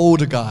for an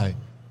older guy.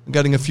 I'm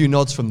getting a few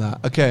nods from that.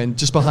 Okay, and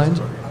just behind?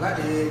 I like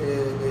the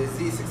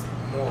Z6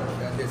 more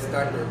than the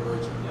standard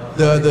version.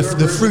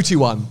 The fruity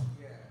one.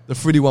 Yeah. The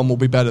fruity one will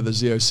be better than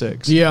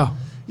Z06. Yeah.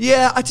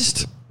 Yeah,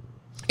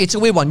 it's a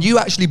weird one. You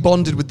actually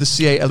bonded with the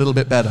C8 a little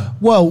bit better.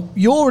 Well,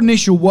 your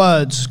initial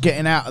words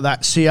getting out of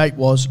that C8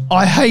 was,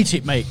 I hate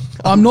it, mate.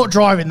 I'm not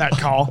driving that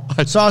car.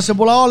 So I said,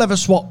 well, I'll have a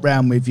swap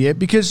round with you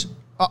because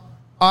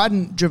I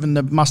hadn't driven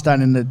the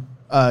Mustang in the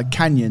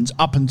canyons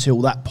up until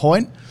that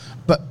point.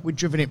 But we've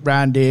driven it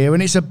round here,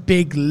 and it's a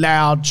big,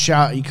 loud,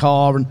 shouty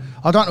car, and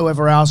I don't know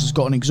whether ours has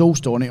got an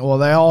exhaust on it or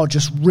they are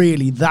just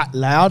really that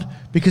loud,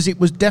 because it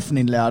was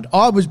definitely loud.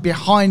 I was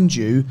behind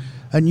you,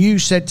 and you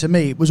said to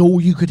me it was all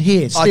you could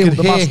hear. I could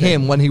hear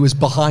him when he was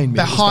behind me.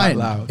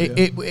 Behind.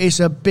 It was that loud. It's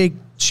a big...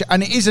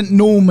 and it isn't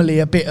normally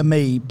a bit of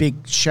me,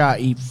 big,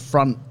 shouty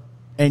front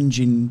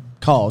engine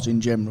cars in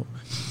general.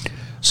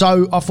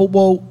 So I thought,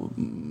 well,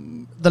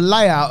 the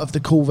layout of the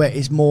Corvette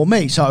is more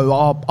me, so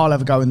I'll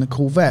have a go in the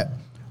Corvette.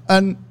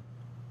 And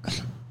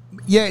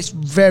yeah,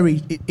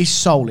 it's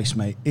soulless,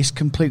 mate. It's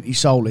completely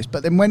soulless.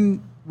 But then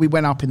when we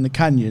went up in the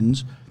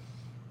canyons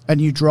and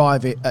you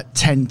drive it at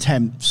 10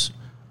 temps,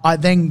 I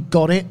then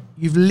got it.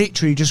 You've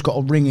literally just got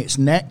to wring its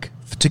neck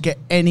to get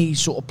any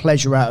sort of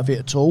pleasure out of it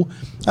at all.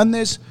 And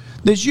there's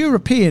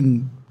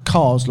European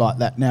cars like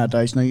that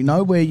nowadays,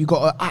 now, where you've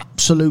got to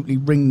absolutely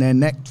wring their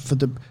neck for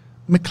the...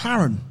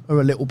 McLaren are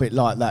a little bit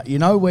like that,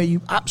 where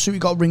you absolutely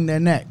got to wring their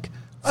neck.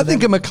 I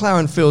think a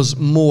McLaren feels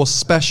more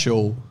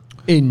special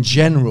in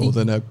general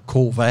than a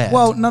Corvette.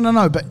 Well,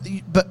 no.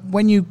 But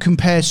when you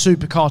compare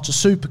supercar to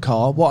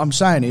supercar, what I'm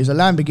saying is a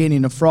Lamborghini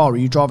and a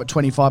Ferrari, you drive at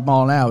 25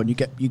 mile an hour and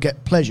you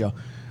get pleasure.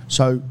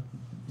 So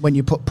when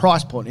you put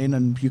price point in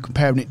and you're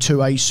comparing it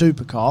to a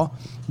supercar,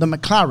 the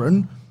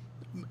McLaren,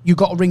 you've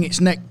got to wring its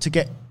neck to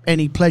get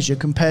any pleasure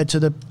compared to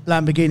the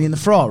Lamborghini and the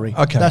Ferrari.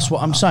 Okay. That's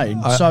what I'm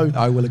saying.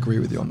 I will agree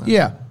with you on that.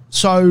 Yeah.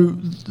 So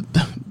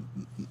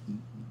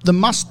the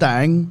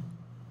Mustang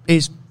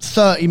is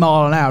 30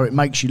 mile an hour. It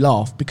makes you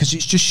laugh because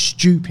it's just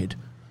stupid.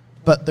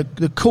 But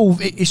the cool,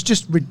 it's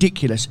just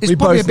ridiculous. It's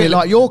probably a bit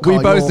like your car.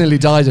 We both nearly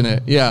died in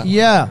it. Yeah.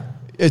 Yeah.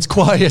 It's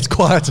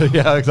quieter.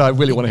 Yeah, I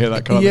really want to hear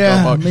that car.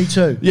 Yeah, me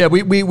too. Yeah,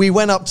 we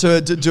went up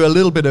to do a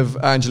little bit of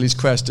Angeles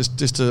Crest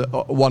just to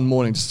one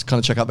morning just to kind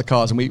of check out the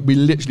cars, and we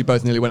literally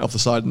both nearly went off the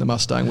side in the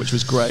Mustang, which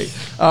was great.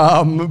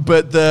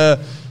 But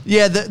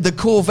the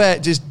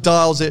Corvette just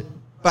dials it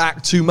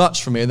back too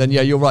much for me, and then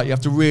you're right, you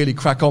have to really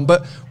crack on.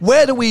 But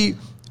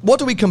what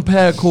do we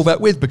compare Corvette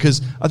with?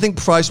 Because I think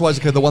price-wise,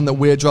 okay, the one that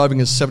we're driving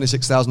is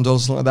 $76,000 or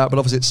something like that, but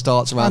obviously it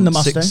starts around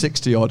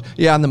 $660 odd.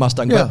 Yeah, and the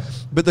Mustang. Yeah.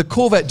 But the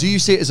Corvette, do you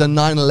see it as a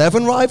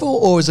 911 rival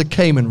or as a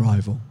Cayman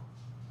rival?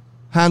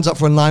 Hands up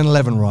for a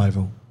 911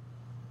 rival.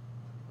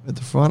 At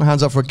the front,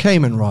 hands up for a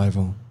Cayman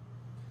rival.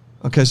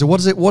 Okay, so what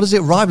is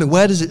it rivaling?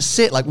 Where does it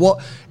sit? Like,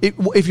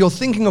 if you're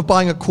thinking of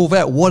buying a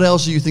Corvette, what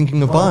else are you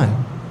thinking of buying?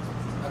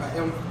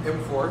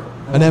 M4.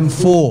 An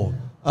M4.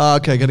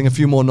 Okay, getting a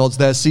few more nods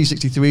there.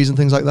 C63s and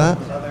things like that.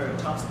 Another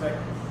top spec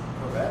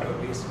Corvette or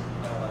base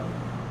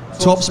 911?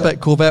 Top spec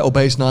Corvette or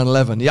base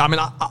 911. Yeah, I mean,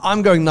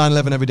 I'm going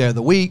 911 every day of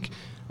the week.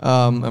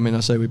 I mean, I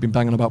say we've been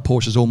banging about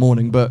Porsches all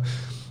morning, but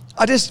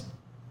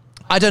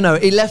I don't know.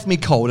 It left me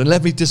cold and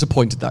left me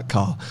disappointed, that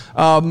car.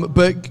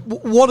 But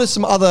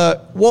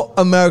what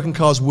American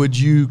cars would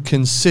you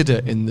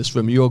consider in this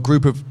room? You're a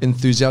group of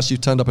enthusiasts.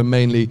 You've turned up in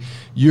mainly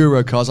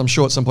Euro cars. I'm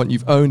sure at some point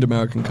you've owned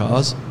American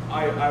cars.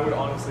 I would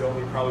honestly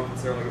only probably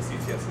consider like a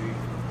CTSV.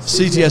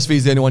 CTSV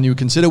is the only one you would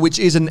consider, which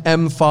is an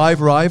M5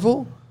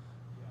 rival.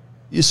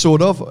 You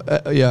sort of,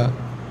 yeah.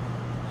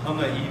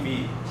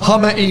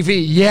 Hummer EV,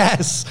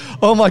 yes.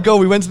 Oh my God,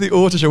 we went to the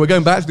auto show. We're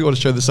going back to the auto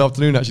show this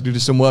afternoon actually to do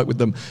some work with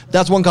them.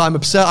 That's one guy I'm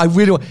upset. I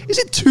really want. Is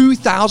it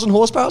 2,000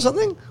 horsepower or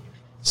something?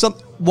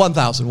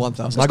 1,000.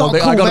 I got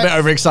a bit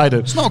overexcited.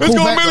 It's got a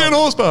million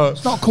horsepower.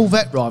 It's not a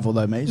Corvette rival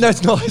though, mate. No,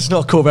 it's not. It's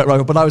not a Corvette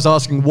rival. But I was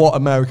asking what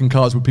American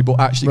cars would people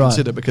actually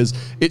consider, because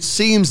it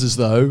seems as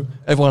though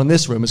everyone in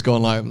this room has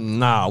gone like,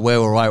 nah, we're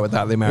all right with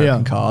that. The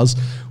American cars,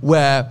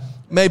 where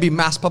maybe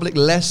mass public,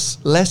 less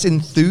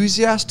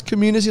enthusiast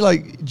community,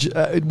 like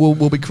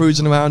will be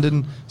cruising around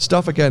and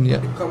stuff again. Yeah.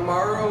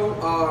 Camaro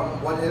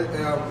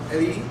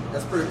 1LE,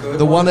 that's pretty good.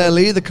 The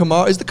 1LE, the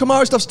Camaro. Is the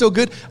Camaro stuff still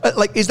good?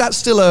 Is that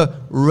still a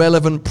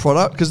relevant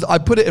product? Because I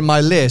put it in my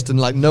list and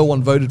no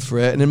one voted for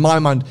it. And in my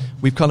mind,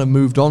 we've kind of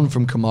moved on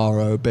from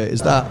Camaro a bit.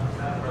 Is that?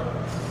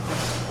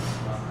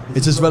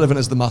 It's as relevant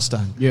as the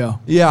Mustang. Yeah.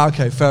 Yeah.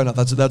 Okay. Fair enough.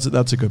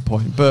 That's a good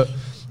point. But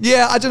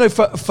yeah, I don't know.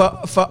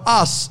 For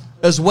us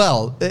as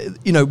well,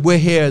 we're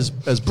here as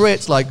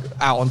Brits, like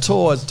out on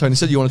tour. As Tony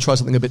said, you want to try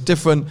something a bit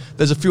different.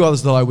 There's a few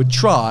others that I would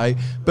try,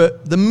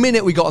 but the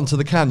minute we got onto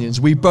the Canyons,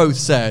 we both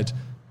said,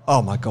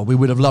 oh my God, we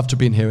would have loved to have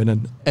been here in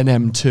an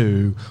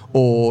M2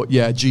 or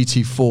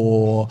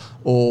GT4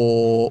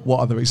 or what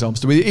other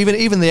examples do we?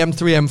 Even the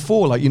M3,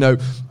 M4,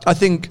 I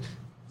think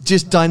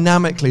just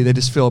dynamically they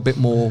just feel a bit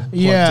more plugged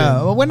in.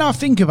 Well, when I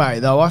think about it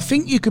though, I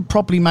think you could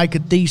probably make a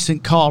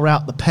decent car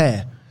out the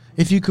pair.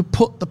 If you could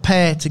put the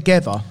pair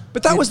together.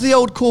 But that was the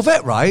old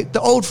Corvette, right?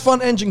 The old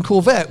front-engine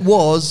Corvette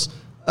was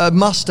a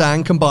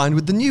Mustang combined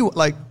with the new,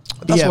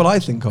 that's what I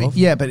think of.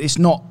 Yeah, but it's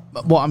not,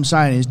 what I'm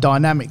saying is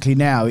dynamically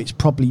now, it's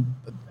probably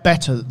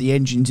better that the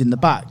engine's in the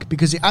back,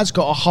 because it has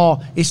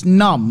got it's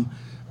numb,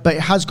 but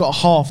it has got a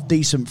half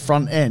decent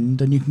front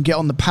end, and you can get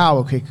on the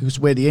power kick because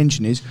where the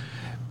engine is.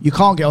 You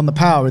can't get on the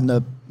power in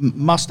the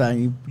Mustang,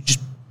 you just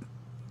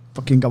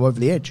fucking go over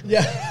the edge.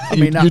 Yeah, I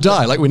mean, you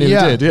die like we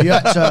nearly did.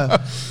 Yeah,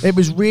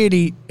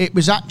 it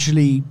was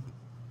actually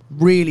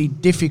really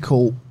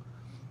difficult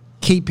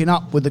keeping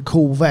up with the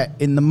Corvette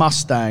in the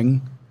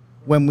Mustang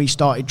when we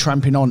started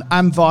tramping on,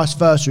 and vice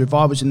versa. If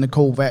I was in the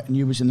Corvette and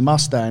you was in the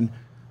Mustang,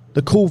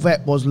 the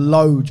Corvette was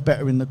loads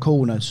better in the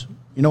corners.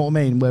 You know what I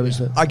mean?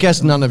 Whereas I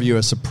guess none of you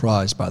are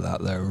surprised by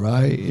that, though,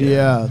 right?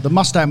 Yeah, the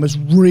Mustang was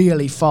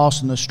really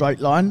fast in the straight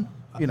line.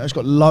 It's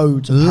got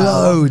loads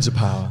of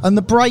power. And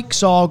the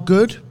brakes are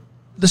good.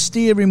 The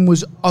steering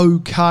was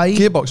okay.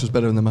 Gearbox was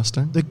better in the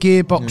Mustang. The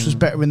gearbox was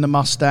better in the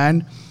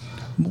Mustang.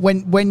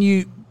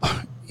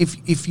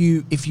 If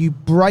you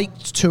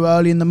braked too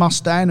early in the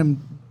Mustang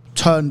and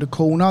turned a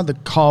corner, the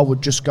car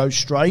would just go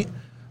straight.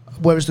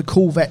 Whereas the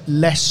Corvette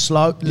less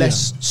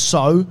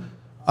so.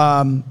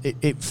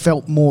 It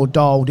felt more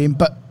dialed in,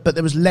 but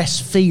there was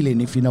less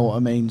feeling, if you know what I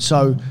mean.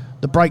 So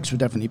the brakes were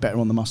definitely better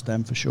on the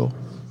Mustang for sure.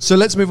 So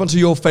let's move on to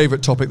your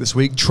favourite topic this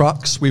week,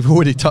 trucks. We've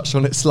already touched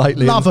on it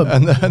slightly. Love 'em.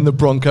 And the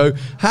Bronco.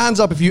 Hands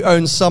up if you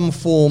own some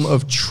form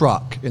of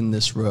truck in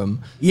this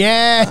room.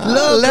 Yeah,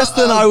 less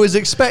than I was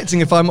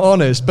expecting, if I'm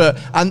honest. But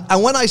and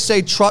when I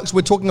say trucks,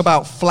 we're talking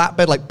about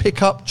flatbed, like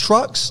pickup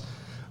trucks.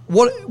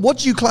 What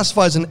do you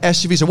classify as an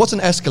SUV? So what's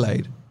an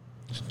Escalade?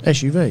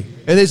 SUV.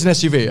 It is an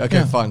SUV. Okay,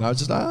 Yeah. fine. I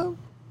was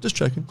just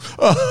checking.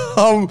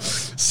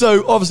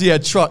 So obviously, yeah,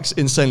 trucks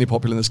insanely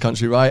popular in this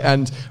country, right?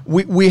 And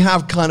we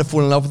have kind of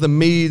fallen in love with them.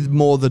 Me,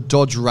 more the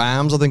Dodge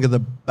Rams, I think, are the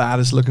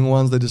baddest looking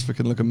ones. They just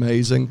freaking look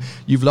amazing.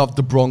 You've loved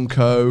the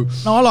Bronco.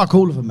 No, I like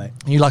all of them, mate.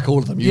 You like all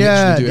of them. You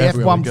Yeah, literally do the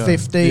everywhere we go.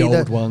 F-150, the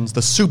old the- ones,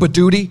 the Super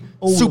Duty,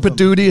 All of Super them.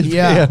 Duty,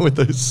 Yeah. with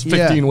those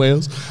 15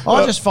 wheels.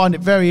 I just find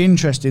it very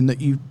interesting that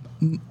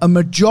a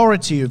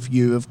majority of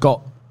you have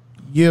got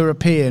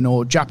European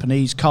or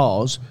Japanese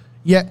cars,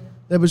 yet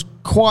there was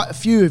quite a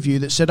few of you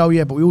that said, oh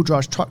yeah, but we all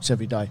drive trucks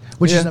every day,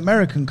 which is an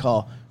American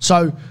car.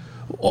 So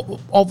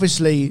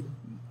obviously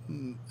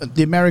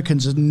the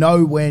Americans are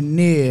nowhere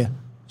near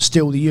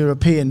still the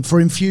European. For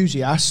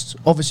enthusiasts,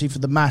 obviously for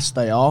the mass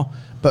they are,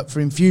 but for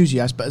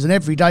enthusiasts, but as an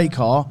everyday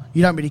car,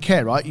 you don't really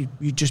care, right?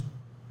 You just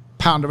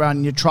pound around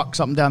in your trucks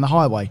up and down the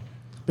highway.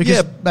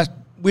 Because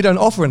we don't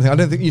offer anything. I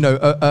don't think,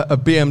 a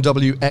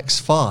BMW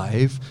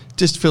X5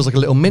 just feels like a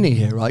little mini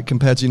here, right?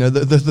 Compared to,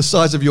 the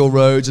size of your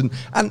roads. And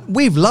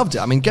we've loved it.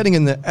 I mean, getting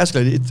in the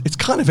Escalade, it's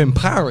kind of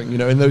empowering,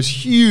 in those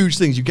huge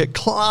things. You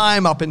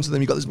climb up into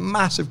them. You've got these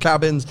massive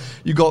cabins.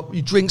 You've got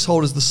your drinks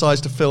holders the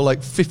size to fill like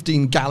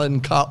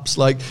 15-gallon cups.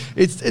 Like,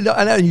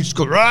 and you just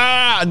go,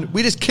 rah, and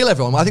we just kill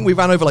everyone. I think we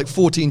ran over like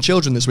 14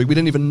 children this week. We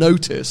didn't even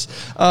notice.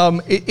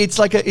 It's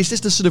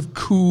just a sort of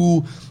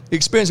cool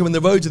experience. And when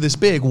the roads are this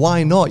big,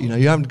 why not?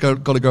 You haven't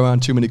got to go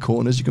around too many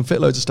corners. You can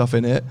fit loads of stuff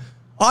in it.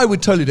 I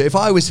would totally do it. If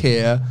I was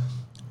here,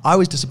 I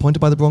was disappointed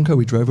by the Bronco.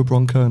 We drove a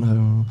Bronco,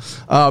 and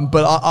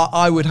but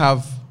I would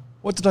have.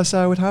 What did I say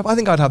I would have? I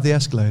think I'd have the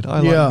Escalade. I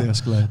like the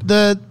Escalade.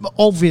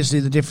 Obviously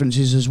the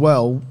differences as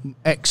well,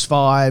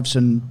 X5s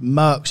and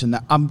Mercs and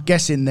that. I'm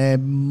guessing they're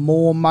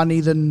more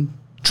money than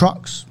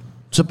trucks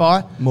to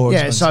buy. More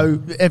expensive. So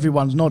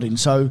everyone's nodding.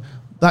 So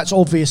that's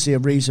obviously a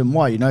reason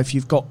why. If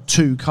you've got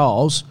two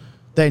cars,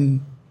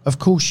 then of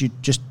course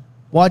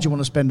why do you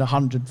want to spend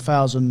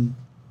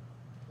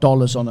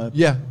 $100,000 on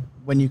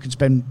when you can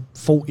spend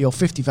 $40,000 or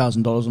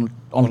 $50,000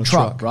 on a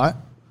truck, right?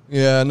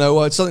 Yeah, no,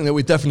 well, it's something that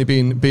we've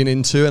definitely been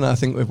into, and I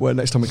think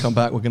next time we come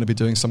back, we're going to be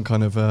doing some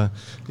kind of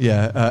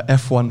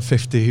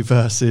F-150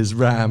 versus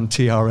Ram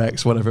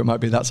TRX, whatever it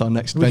might be. That's our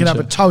next venture. We can have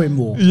a towing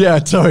war. Yeah,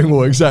 towing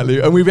war, exactly.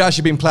 And we've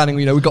actually been planning,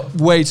 we got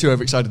way too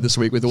overexcited this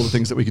week with all the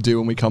things that we could do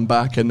when we come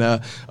back, and I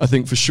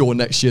think for sure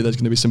next year there's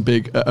going to be some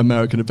big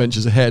American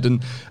adventures ahead.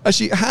 And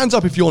actually, hands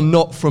up if you're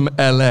not from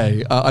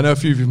LA. I know a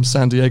few of you from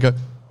San Diego.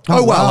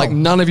 Oh, wow, like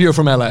none of you are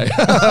from LA.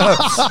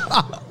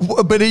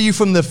 But are you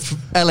from the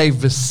LA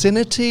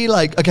vicinity?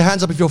 Like, okay,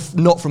 hands up if you're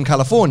not from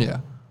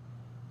California.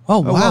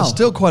 Oh, wow.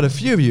 Still quite a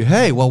few of you.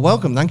 Hey, well,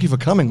 welcome. Thank you for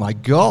coming. My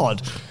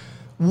God.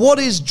 What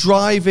is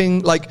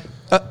driving,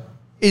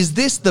 is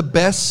this the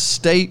best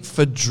state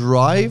for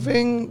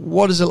driving?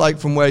 What is it like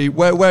from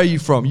where are you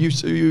from? You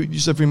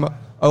said from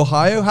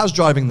Ohio? How's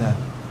driving there?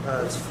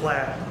 It's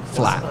flat.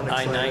 Flat.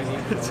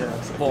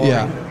 I-90. Boring.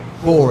 Yeah,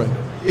 boring.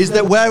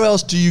 Where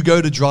else do you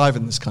go to drive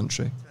in this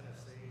country?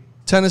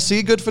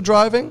 Tennessee, good for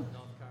driving?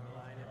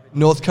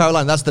 North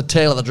Carolina, that's the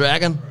tail of the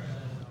dragon.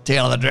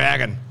 Tail of the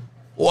dragon.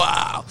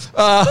 Wow.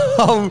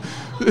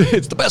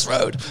 It's the best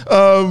road.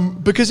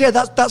 Because,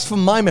 that's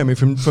from my memory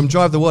from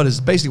Drive the World, is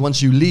basically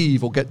once you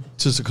leave or get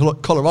to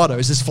Colorado,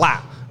 it's just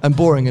flat and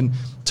boring. And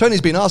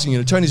Tony's been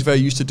asking, Tony's very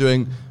used to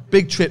doing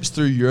big trips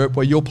through Europe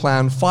where you'll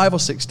plan 5 or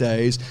 6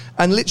 days,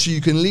 and literally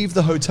you can leave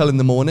the hotel in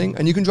the morning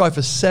and you can drive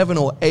for 7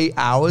 or 8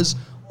 hours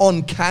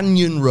on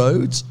canyon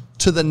roads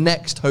to the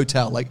next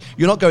hotel. Like,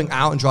 you're not going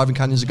out and driving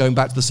canyons and going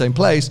back to the same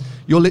place.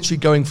 You're literally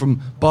going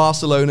from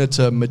Barcelona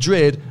to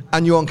Madrid,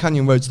 and you're on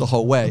canyon roads the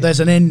whole way. There's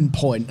an end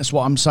point. That's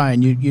what I'm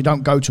saying. You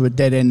don't go to a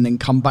dead end and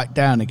come back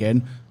down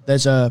again.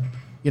 There's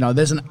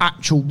there's an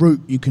actual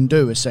route you can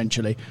do,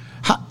 essentially.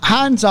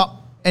 Hands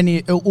up,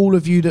 all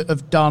of you that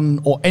have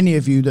done, or any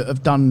of you that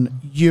have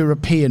done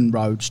European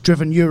roads,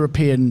 driven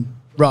European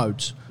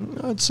roads.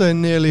 I'd say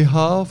nearly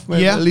half,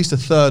 maybe at least a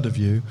third of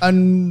you.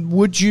 And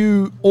would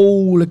you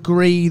all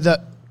agree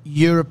that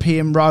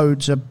European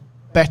roads are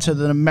better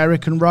than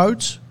American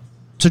roads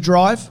to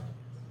drive?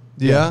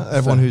 Yeah,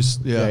 everyone who's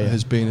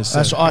has been has said.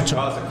 That's what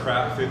Cars are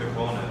crap through the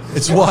corners.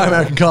 It's why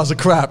American cars are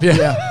crap,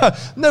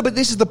 No, but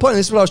this is the point.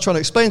 This is what I was trying to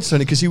explain to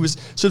Tony, because he was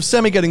sort of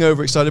semi-getting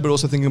overexcited, but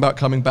also thinking about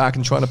coming back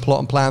and trying to plot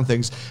and plan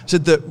things.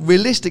 Said that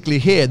realistically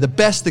here, the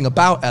best thing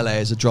about LA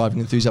as a driving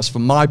enthusiast,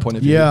 from my point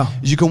of view,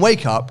 is you can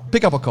wake up,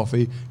 pick up a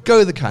coffee, go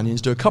to the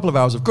canyons, do a couple of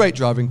hours of great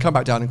driving, come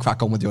back down and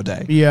crack on with your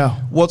day. Yeah.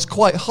 What's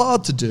quite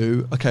hard to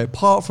do,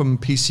 apart from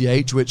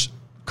PCH, which,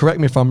 correct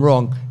me if I'm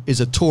wrong,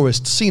 is a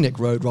tourist scenic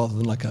road rather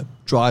than like a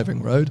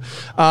driving road.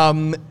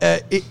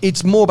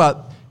 It's more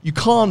about, you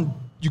can't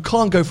you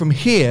can't go from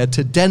here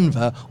to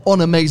Denver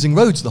on amazing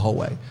roads the whole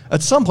way.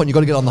 At some point, you've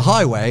got to get on the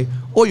highway,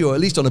 or you're at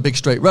least on a big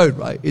straight road,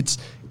 right? It's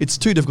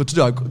too difficult to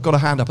do. I've got a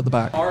hand up at the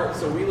back.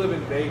 So we live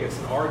in Vegas,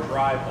 and our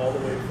drive all the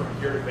way from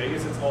here to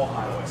Vegas, it's all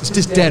highways. It's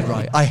just dead,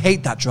 right? I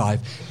hate that drive.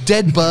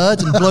 Dead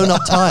birds and blown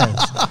up tires.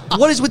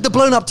 What is with the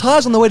blown up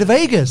tires on the way to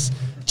Vegas?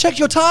 Check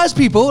your tires,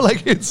 people.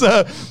 Like it's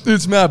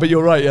mad, but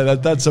you're right. Yeah,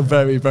 that's a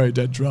very, very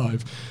dead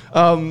drive.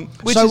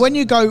 So when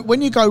you go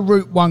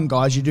Route 1,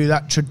 guys, you do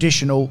that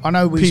traditional. I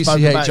know we spoke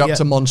about PCH up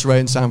to Monterey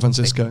and San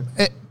Francisco.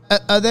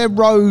 Are there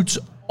roads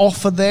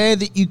off of there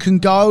that you can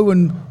go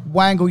and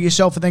wangle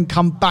yourself and then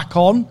come back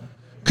on?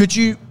 Could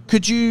you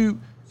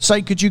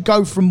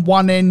go from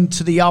one end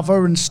to the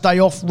other and stay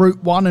off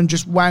Route 1 and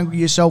just wangle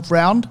yourself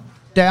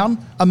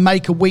down and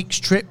make a week's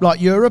trip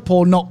like Europe,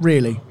 or not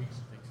really?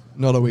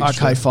 Not a week's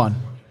trip. Okay, fine.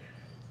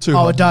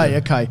 A day,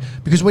 okay.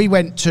 Because we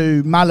went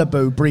to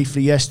Malibu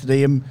briefly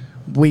yesterday, and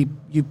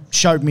you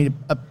showed me,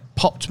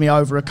 popped me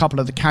over a couple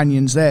of the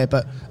canyons there.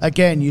 But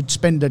again, you'd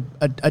spend a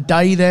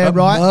day there, At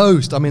right?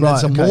 most. I mean,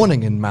 that's a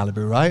morning in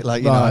Malibu, right?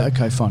 Like, you know,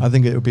 okay, fine. I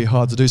think it would be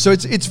hard to do. So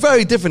it's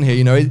very different here.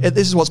 You know,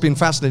 this is what's been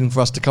fascinating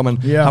for us to come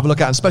and have a look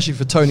at, especially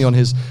for Tony on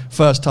his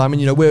first time. And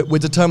you know, we're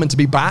determined to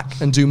be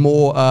back and do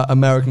more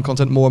American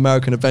content, more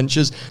American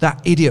adventures. That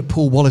idiot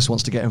Paul Wallace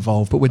wants to get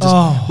involved, but we're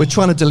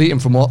trying to delete him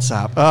from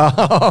WhatsApp.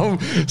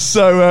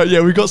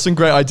 We've got some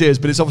great ideas,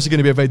 but it's obviously going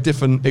to be a very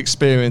different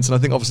experience. And I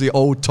think obviously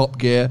old Top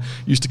Gear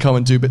used to come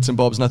and do bits and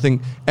bobs, and I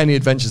think any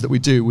adventures that we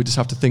do, we just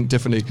have to think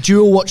differently. Do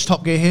you all watch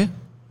Top Gear here?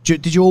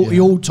 Are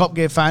you all Top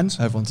Gear fans?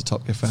 Everyone's a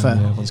Top Gear fan. Fair.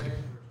 Yeah,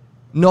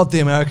 not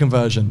the American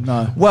version.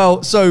 No.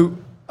 Well, so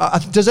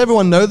does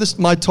everyone know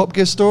my Top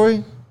Gear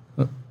story?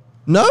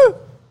 No?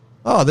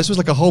 Oh, this was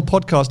like a whole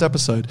podcast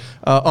episode.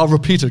 I'll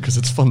repeat it because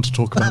it's fun to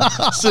talk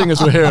about. Seeing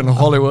as we're here in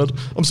Hollywood,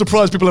 I'm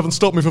surprised people haven't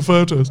stopped me for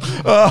photos.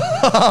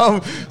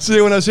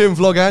 So when I was here in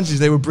Vlog Angie's,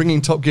 they were bringing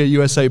Top Gear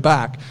USA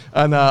back,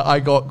 and I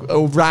got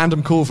a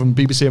random call from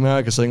BBC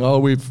America saying, "Oh,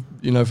 we've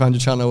found your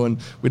channel, and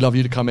we'd love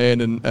you to come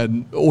in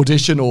and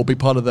audition or be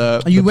part of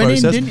the." You went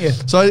process. in, didn't you?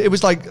 So it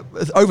was like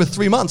over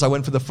 3 months. I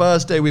went for the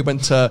first day. We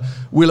went to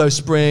Willow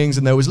Springs,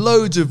 and there was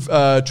loads of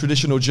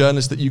traditional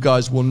journalists that you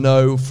guys will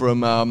know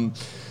from.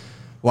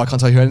 Well, I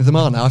can't tell you who any of them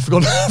are now. I've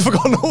forgotten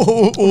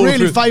all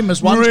really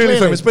famous ones. Really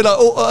clearly. famous. But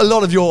a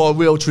lot of your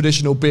real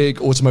traditional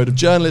big automotive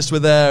journalists were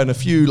there, and a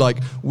few like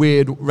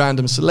weird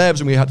random celebs.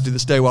 And we had to do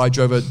this day where I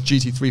drove a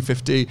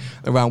GT350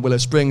 around Willow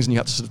Springs, and you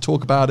had to sort of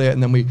talk about it.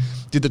 And then we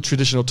did the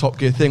traditional Top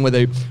Gear thing where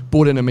they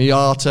brought in a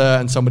Miata,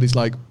 and somebody's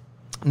like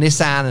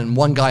Nissan, and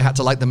one guy had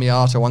to like the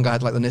Miata, one guy had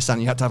to like the Nissan.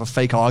 You had to have a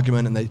fake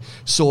argument, and they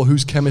saw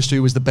whose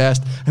chemistry was the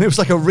best. And it was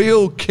like a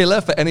real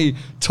killer for any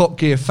Top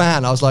Gear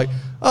fan. I was like,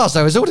 oh,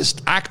 so it's all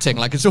just acting,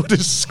 like it's all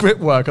just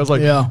script work. I was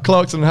like,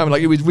 Clarkson and Hammond,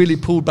 like it was really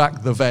pulled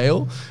back the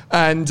veil.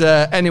 And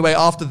anyway,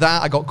 after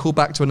that, I got called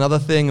back to another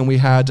thing, and we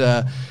had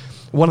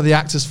one of the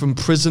actors from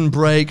Prison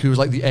Break, who was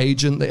like the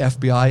agent, the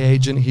FBI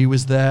agent. He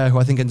was there, who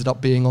I think ended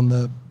up being on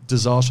the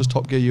disastrous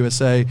Top Gear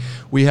USA.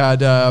 We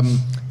had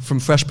from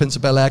Fresh Prince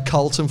of Bel-Air,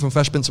 Carlton from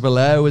Fresh Prince of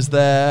Bel-Air was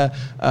there.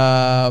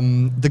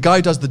 The guy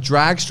who does the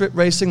drag strip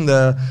racing, he's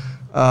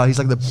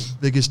like the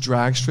biggest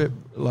drag strip,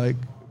 like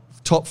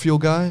Top Fuel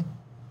guy.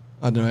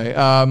 I don't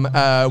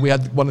know. We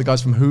had one of the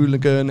guys from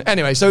Hooligan.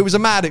 Anyway, so it was a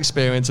mad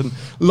experience, and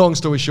long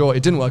story short,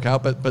 it didn't work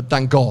out, but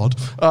thank God,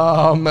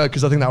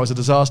 because I think that was a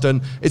disaster.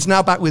 And it's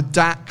now back with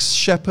Dax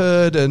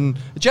Shepard and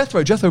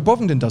Jethro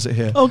Bovingdon does it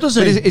here. Oh, does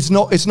he? But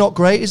it's not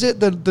great, is it?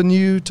 The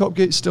new Top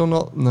Gear still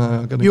not.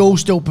 No, you all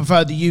still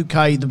prefer the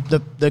UK,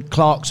 the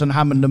Clarkson,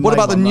 Hammond, and what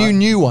about the one,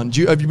 new one?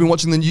 Have you been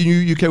watching the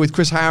new UK with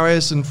Chris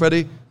Harris and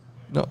Freddie?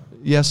 No,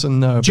 yes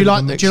and no. Do you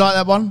like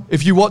that one?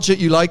 If you watch it,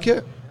 you like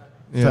it.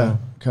 Yeah. Fair.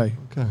 Okay.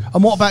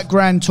 And what about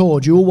Grand Tour?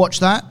 Do you all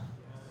watch that?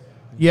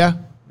 Yeah?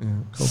 Yeah,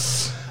 cool.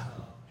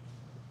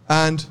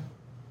 And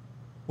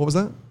what was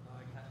that?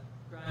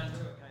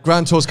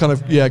 Grand Tour's kind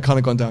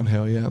of gone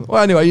downhill, yeah.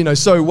 Well, anyway,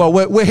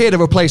 we're here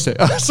to replace it.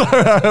 So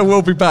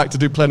we'll be back to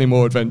do plenty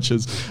more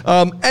adventures.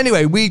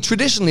 Anyway, we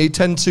traditionally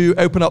tend to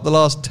open up the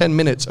last 10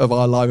 minutes of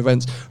our live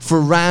events for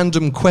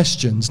random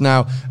questions.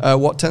 Now,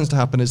 what tends to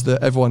happen is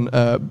that everyone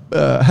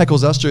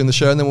heckles us during the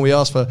show, and then when we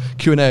ask for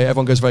Q&A,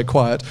 everyone goes very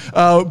quiet.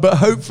 But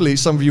hopefully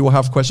some of you will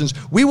have questions.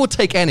 We will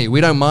take any.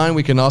 We don't mind.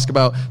 We can ask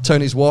about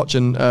Tony's watch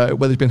and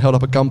whether he's been held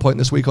up at gunpoint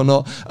this week or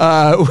not.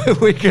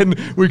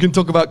 We can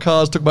talk about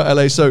cars, talk about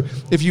LA. So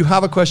if you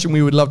have a question,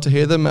 we would love to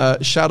hear them.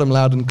 Shout them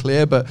loud and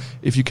clear, but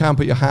if you can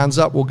put your hands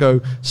up, we'll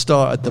go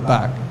start at the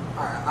back.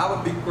 Alright, I have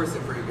a big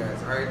question for you guys,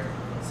 alright?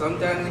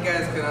 Sometimes you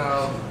guys can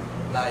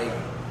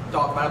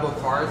talk bad about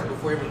cars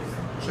before even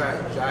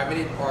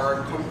driving it,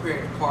 or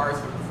comparing cars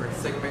from different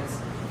segments.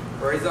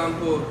 For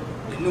example,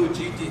 the new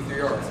GT3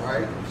 RS,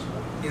 right?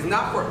 It's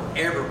not for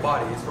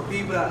everybody. It's for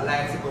people that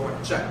like to go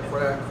and check.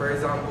 For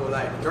example,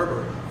 like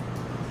Nürburgring.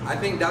 I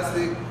think that's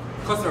the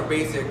customer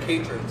base they're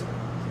catering to,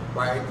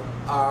 right?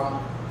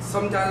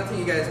 Sometimes I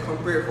think you guys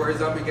compare, for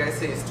example, you guys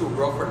say it's too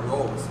rough for the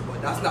roads,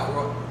 but that's not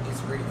rough,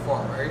 it's really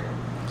far, right?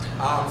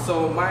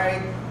 So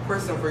my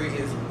question for you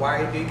is,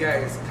 why do you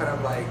guys kind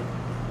of like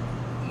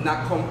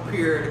not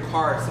compare the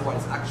cars to what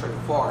it's actually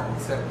for,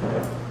 except,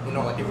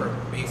 a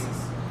different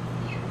basis.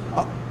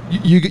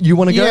 You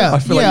want to go? Yeah, I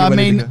feel like you're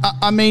ready to go.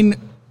 I mean,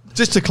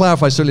 just to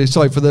clarify,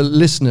 sorry for the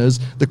listeners,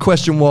 the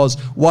question was,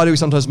 why do we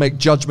sometimes make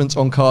judgments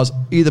on cars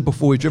either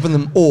before we've driven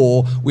them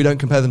or we don't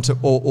compare them to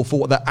or for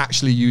what they're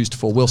actually used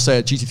for? We'll say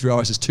a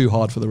GT3 RS is too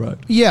hard for the road.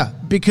 Yeah,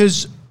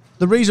 because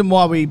the reason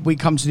why we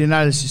come to the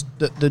analysis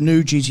that the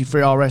new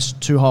GT3 RS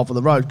too hard for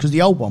the road, because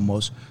the old one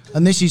was,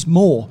 and this is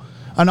more.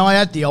 And I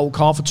had the old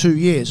car for 2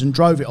 years and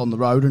drove it on the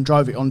road and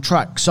drove it on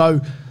track.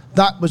 So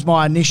that was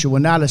my initial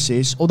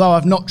analysis, although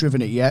I've not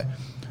driven it yet.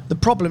 The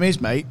problem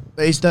is, mate,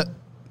 is that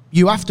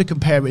you have to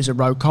compare it as a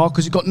road car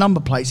because it's got number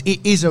plates. It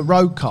is a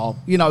road car.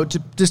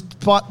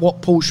 Despite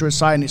what Porsche is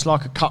saying, it's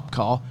like a cup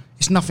car.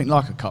 It's nothing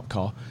like a cup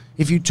car.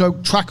 If you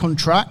took track on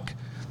track,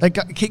 they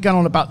keep going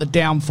on about the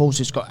downforce.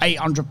 It's got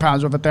 800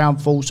 pounds worth of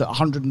downforce at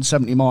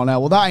 170 mile an hour.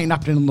 Well, that ain't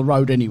happening on the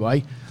road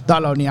anyway.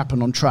 That'll only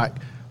happen on track.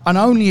 And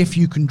only if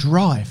you can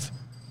drive.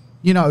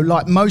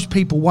 Like most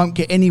people won't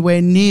get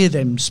anywhere near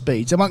them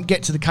speeds. They won't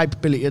get to the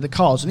capability of the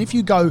cars. And if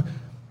you go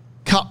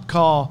cup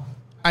car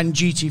and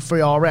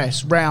GT3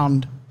 RS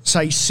round,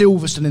 say,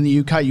 Silverstone in the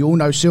UK, you all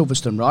know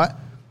Silverstone, right?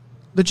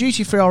 The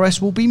GT3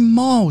 RS will be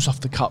miles off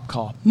the cup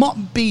car.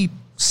 Might be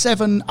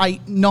 7,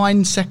 8,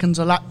 9 seconds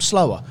a lap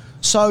slower.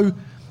 So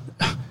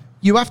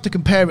you have to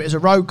compare it as a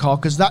road car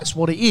because that's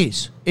what it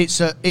is.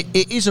 It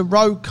is a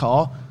road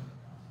car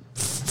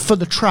for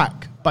the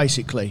track,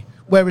 basically.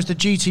 Whereas the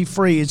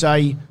GT3 is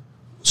a...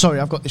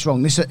 Sorry, I've got this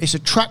wrong. It's a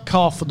track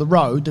car for the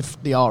road,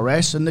 the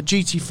RS, and the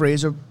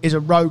GT3 is a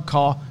road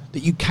car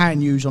that you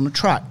can use on a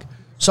track.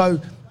 So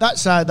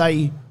that's how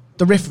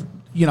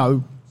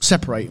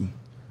separate them.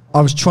 I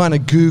was trying to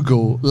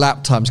Google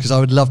lap times because I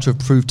would love to have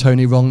proved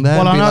Tony wrong there.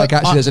 Well, and be I know, like,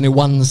 actually, there's only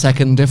 1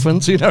 second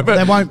difference, But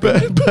there won't be.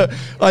 But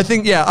I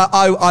think,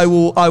 I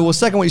will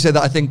second what you said.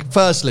 That I think,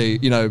 firstly,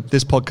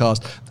 this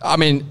podcast. I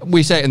mean,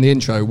 we say it in the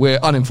intro. We're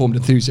uninformed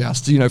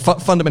enthusiasts.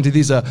 Fundamentally,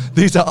 these are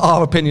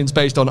our opinions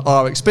based on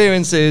our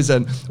experiences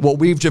and what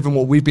we've driven,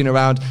 what we've been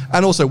around,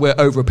 and also we're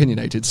over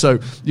opinionated. So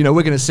we're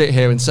going to sit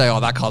here and say, oh,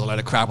 that car's a load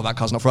of crap, or that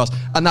car's not for us,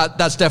 and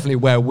that's definitely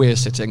where we're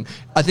sitting.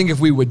 I think if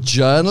we were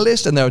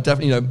journalists, and there are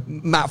definitely,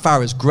 Matt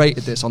Farah is great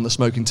at this on The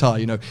Smoking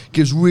Tire,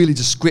 gives really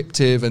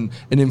descriptive and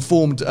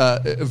informed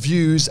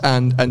views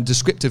and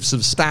descriptive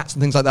sort of stats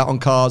and things like that on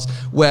cars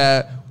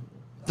where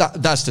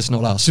that's just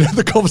not us.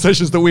 The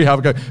conversations that we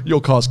have go, your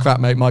car's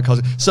crap, mate, my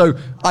car's... So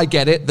I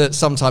get it that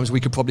sometimes we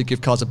could probably give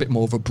cars a bit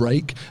more of a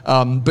break.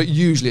 But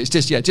usually it's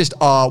just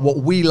what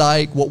we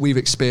like, what we've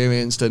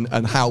experienced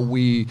and how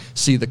we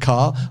see the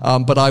car.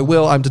 But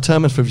I'm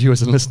determined for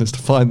viewers and listeners to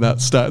find that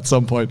stat at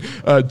some point.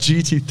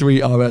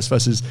 GT3 RS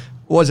versus...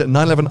 What is it,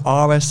 911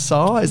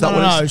 RSR? Is that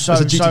what it's a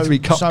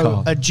GT3 Cup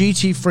car? A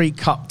GT3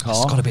 Cup car.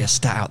 There's got to be a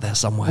stat out there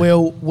somewhere.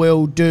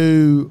 We'll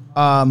do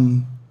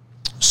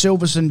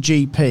Silverstone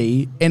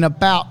GP in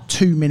about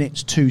 2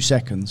 minutes, 2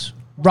 seconds.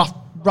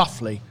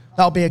 Roughly.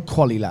 That'll be a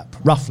quali lap,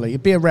 roughly.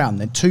 It'd be around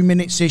then. 2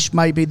 minutes-ish,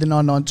 maybe, the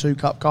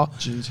 992 Cup car.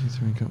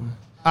 GT3 Cup.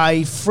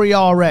 A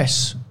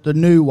 3RS, the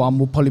new one,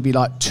 will probably be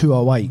like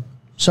 208.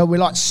 So we're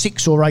like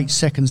 6 or 8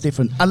 seconds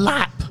different. A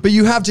lap. But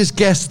you have just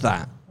guessed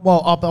that.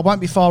 Well, I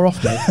won't be far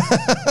off, mate.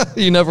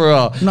 You never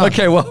are. No.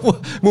 Okay,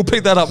 well, we'll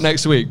pick that up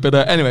next week. But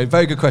anyway,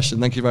 very good question.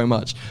 Thank you very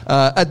much.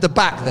 At the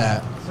back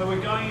there. So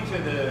we're going into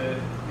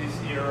this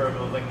era of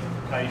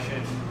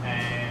electrification,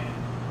 and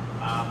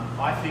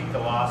I think the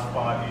last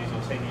 5 years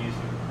or 10 years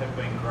have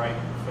been great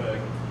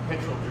for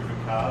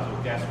petrol-driven cars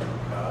or gas-driven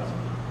cars.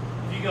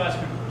 If you guys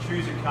could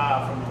choose a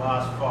car from the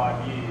last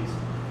 5 years,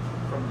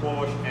 from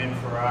Porsche and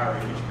Ferrari,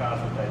 which cars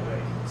would they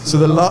be? So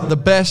the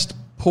best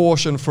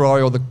Porsche and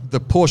Ferrari, or the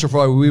Porsche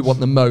Ferrari we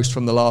want the most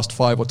from the last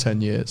 5 or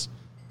 10 years?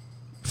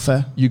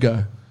 Fair. You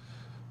go.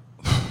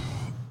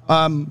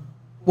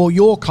 Well,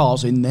 your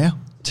car's in there.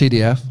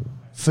 TDF.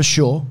 For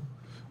sure.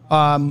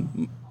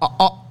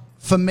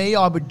 For me,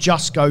 I would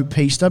just go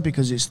Pista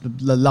because it's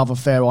the love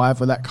affair I have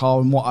with that car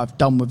and what I've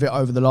done with it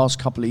over the last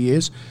couple of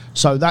years.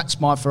 So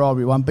that's my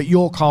Ferrari one. But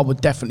your car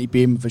would definitely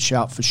be in with a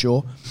shout for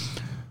sure.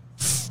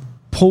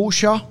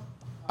 Porsche.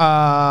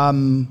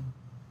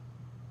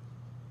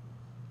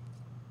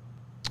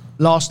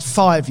 Last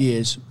 5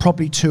 years,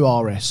 probably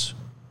 2RS.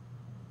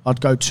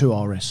 I'd go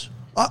 2RS.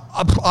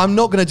 I'm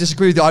not going to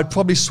disagree with you. I'd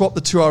probably swap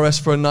the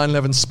 2RS for a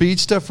 911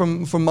 Speedster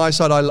from my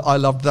side. I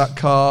loved that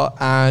car.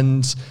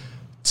 And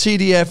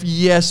TDF,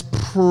 yes,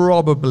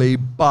 probably,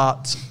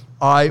 but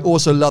I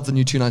also love the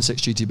new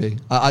 296 GTB.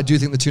 I do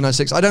think the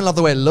 296, I don't love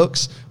the way it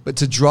looks, but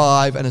to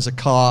drive and as a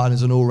car and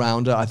as an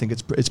all-rounder, I think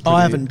it's pretty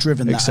I haven't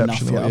driven that enough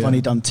exceptional, yet. I've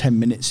only done 10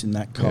 minutes in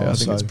that car. Yeah, I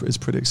think it's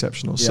pretty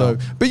exceptional. Yeah. So,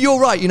 but you're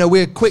right.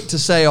 We're quick to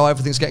say, oh,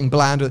 everything's getting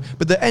bland,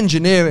 but the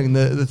engineering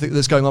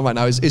that's going on right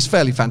now is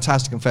fairly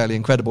fantastic and fairly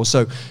incredible.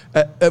 So,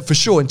 for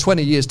sure, in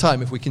 20 years'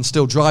 time, if we can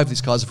still drive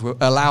these cars, if we're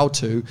allowed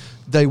to,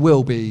 they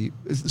will be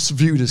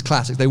viewed as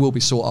classics. They will be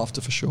sought after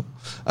for sure.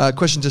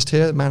 Question just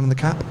here, man in the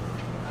cap.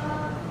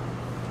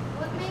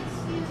 What makes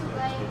you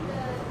like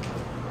the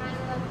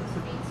 911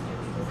 Speedster?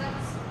 Because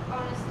that's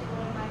honestly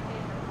one of my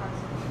favorite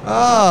cars.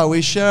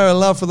 We share a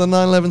love for the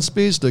 911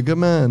 Speedster. Good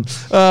man.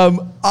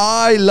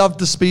 I love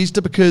the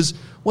Speedster because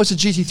what's a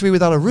GT3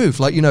 without a roof?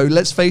 Like,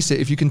 let's face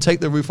it, if you can take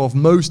the roof off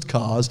most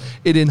cars,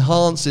 it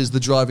enhances the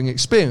driving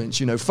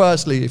experience.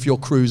 Firstly, if you're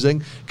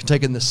cruising, you can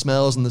take in the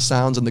smells and the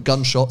sounds and the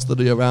gunshots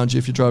that are around you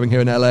if you're driving here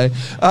in LA.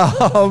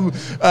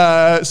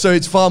 So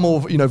it's far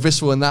more,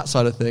 visceral in that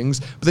side of things.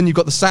 But then you've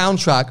got the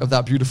soundtrack of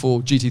that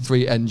beautiful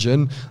GT3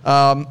 engine.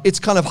 It's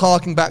kind of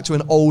harking back to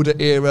an older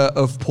era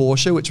of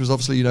Porsche, which was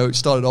obviously, it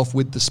started off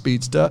with the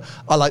Speedster.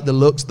 I like the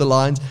looks, the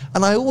lines,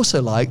 and I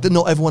also like that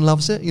not everyone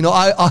loves it.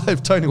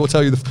 Tony will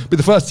tell you, be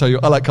the first to tell you,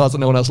 I like cars that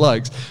no one else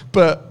likes.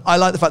 But I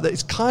like the fact that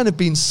it's kind of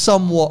been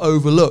somewhat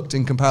overlooked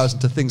in comparison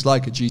to things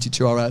like a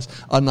GT2 RS,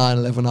 a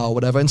 911R or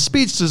whatever. And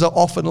Speedsters are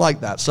often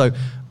like that. So,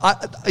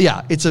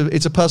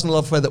 it's a personal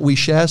love affair that we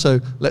share. So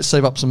let's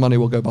save up some money.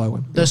 We'll go buy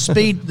one. The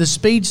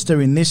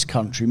Speedster in this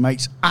country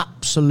makes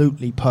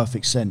absolutely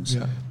perfect sense.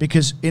 Yeah.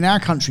 Because in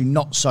our country,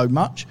 not so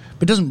much.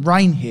 But it doesn't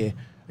rain here,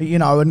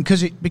 and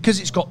because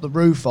it's got the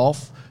roof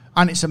off,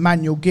 and it's a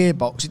manual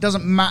gearbox, it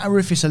doesn't matter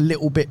if it's a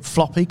little bit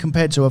floppy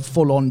compared to a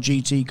full-on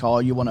GT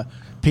car. You want a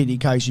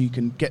PDK so you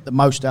can get the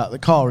most out of the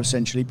car,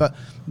 essentially. But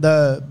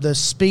the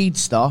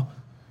Speedster,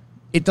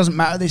 it doesn't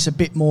matter that it's a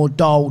bit more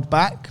dialed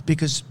back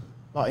because,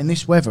 like in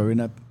this weather,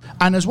 and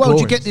as well,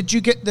 Glorious. did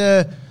you get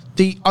the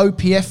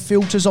OPF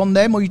filters on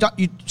them, or you don't?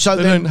 They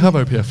don't have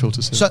OPF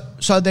filters here.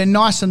 So they're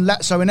nice and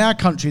so in our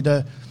country,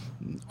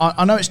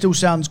 I know it still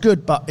sounds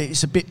good, but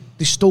it's a bit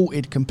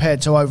distorted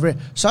compared to over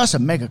here. So that's a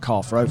mega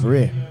car for over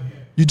here.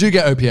 You do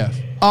get OPF?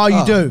 Oh,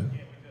 you do?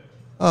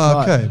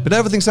 Oh, okay. But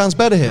everything sounds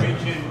better here. The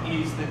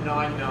engine is the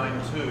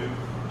 992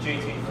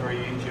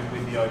 GT3 engine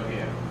with the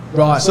OPF.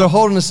 Right. So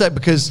hold on a sec,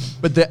 but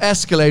the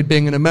Escalade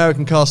being an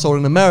American car sold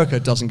in America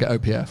doesn't get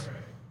OPF.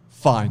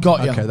 Fine.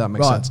 Got you. Okay, that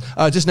makes sense.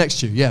 Just next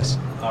to you, yes.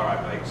 All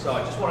right, mate. So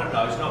I just want to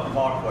know, it's not a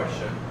hard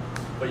question,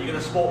 but you're going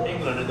to support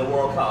England in the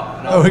World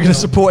Cup? We're going to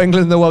support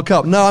England in the World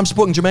Cup. No, I'm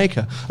supporting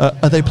Jamaica.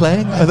 Are they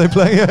playing?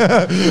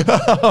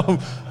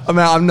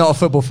 I'm not a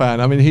football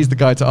fan. He's the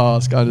guy to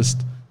ask. I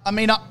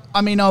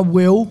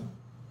will.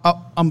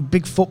 I'm a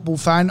big football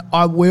fan.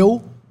 I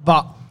will,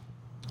 but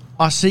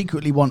I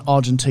secretly want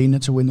Argentina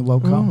to win the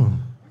World Cup.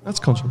 That's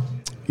controversial.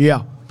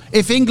 Yeah.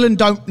 If England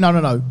don't...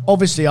 No.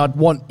 Obviously, I'd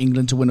want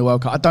England to win the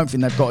World Cup. I don't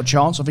think they've got a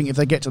chance. I think if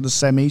they get to the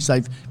semis,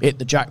 they've hit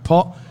the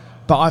jackpot.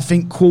 But I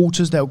think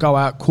quarters, they'll go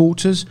out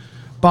quarters.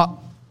 But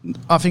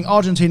I think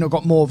Argentina have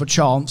got more of a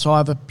chance. I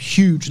have a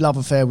huge love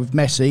affair with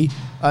Messi,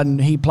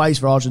 and he plays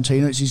for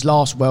Argentina. It's his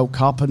last World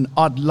Cup, and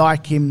I'd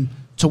like him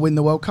to win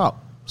the World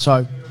Cup.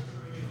 So...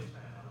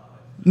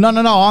 No.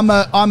 I'm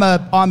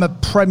a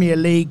Premier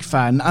League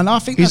fan, and I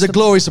think he's a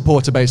glory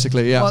supporter,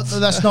 basically. Yeah. Well,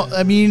 that's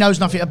not. He knows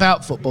nothing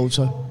about football.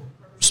 So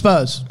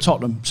Spurs,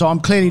 Tottenham. So I'm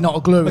clearly not a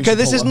glory. Okay,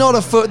 this is not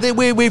a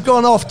we've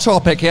gone off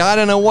topic here. I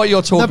don't know what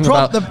you're talking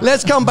about.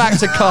 Let's come back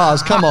to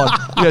cars. Come on.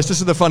 Yes, this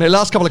is the fun here.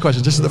 Last couple of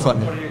questions. This is the fun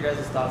here. What are your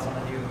guys' thoughts on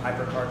the new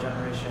hypercar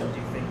generation? Do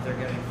you think they're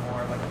getting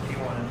more like a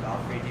P1 and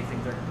Valkyrie? Do you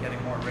think they're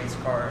getting more race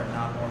car and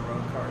not more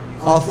road car?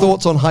 Our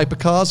thoughts on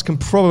hypercars can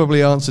probably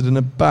be answered in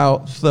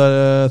about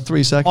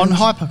 3 seconds. On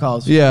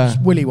hypercars? Yeah.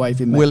 It's willy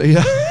waving, mate.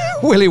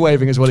 Willy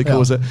waving is what he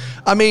calls it.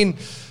 I mean,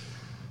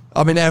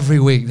 every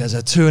week there's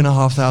a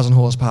 2,500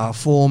 horsepower,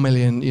 4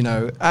 million,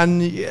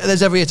 and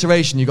there's every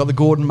iteration. You've got the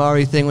Gordon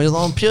Murray thing, where it's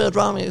on pure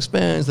driving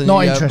experience. Then not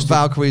you interested.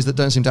 Valkyries that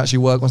don't seem to actually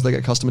work once they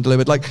get customer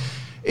delivered. Like,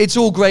 it's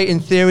all great in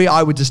theory.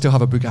 I would just still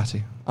have a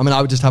Bugatti.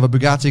 I would just have a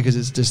Bugatti because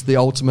it's just the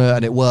ultimate,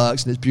 and it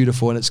works, and it's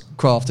beautiful, and it's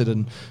crafted,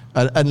 and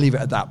leave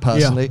it at that,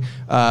 personally.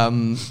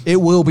 Yeah. It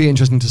will be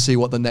interesting to see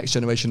what the next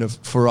generation of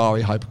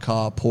Ferrari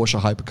hypercar, Porsche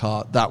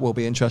hypercar, that will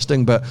be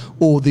interesting. But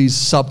all these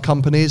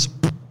sub-companies...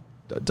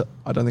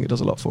 I don't think it does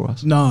a lot for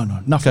us. No,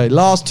 nothing. Okay,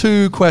 last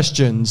 2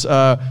 questions.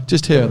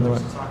 Just here on the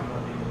right.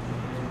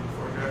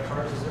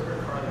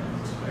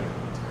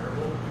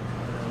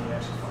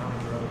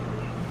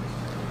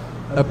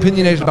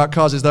 Opinionated about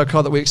cars. Is there a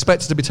car that we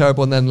expected to be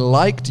terrible and then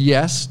liked?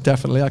 Yes,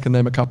 definitely. I can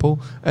name a couple.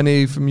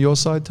 Any from your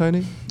side,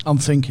 Tony? I'm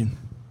thinking.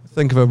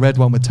 Think of a red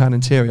one with tan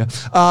interior.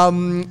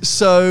 From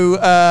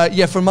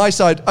my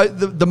side,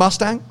 the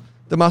Mustang.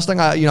 The Mustang,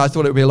 I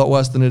thought it would be a lot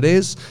worse than it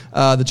is.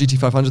 The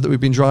GT500 that we've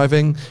been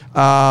driving.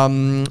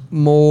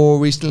 More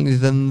recently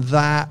than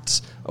that,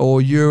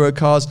 or Euro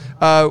cars.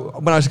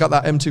 When I got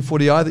that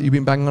M240i that you've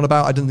been banging on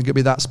about, I didn't think it'd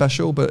be that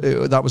special, but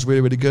that was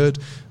really, really good.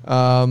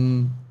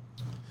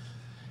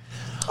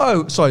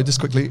 Just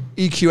quickly.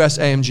 EQS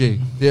AMG.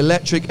 The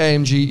electric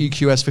AMG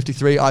EQS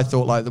 53, I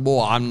thought,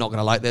 I'm not going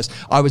to like this.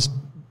 I was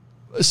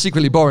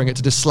secretly borrowing it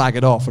to just slag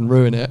it off and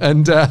ruin it.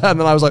 And then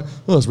I was like,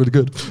 oh, that's really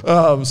good.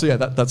 That's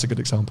a good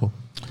example.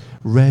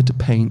 Red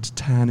paint,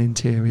 tan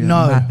interior,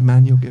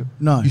 manual gear.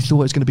 No. You thought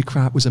it was going to be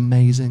crap, was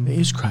amazing. It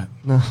is crap.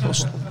 No.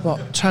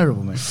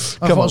 Terrible, mate.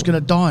 I thought I was going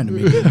to die in a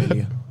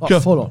minute.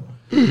 Full on.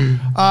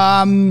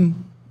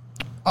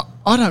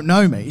 I don't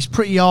know, mate. It's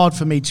pretty hard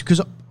for me because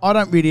I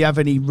don't really have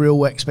any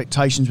real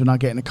expectations when I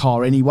get in a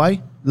car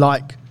anyway.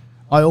 Like,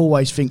 I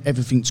always think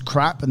everything's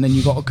crap, and then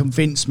you've got to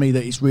convince me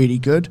that it's really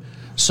good.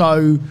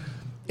 So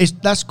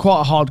That's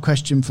quite a hard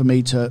question for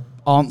me to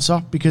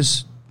answer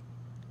because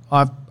I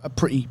have a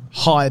pretty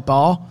high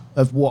bar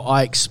of what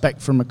I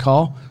expect from a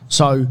car.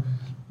 So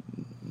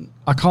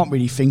I can't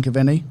really think of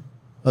any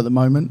at the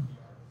moment.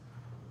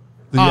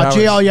 The Yaris. GR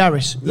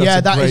Yaris. That's Yeah,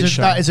 a great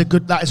shout. that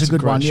is a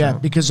good one. Yeah,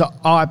 shout. because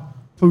I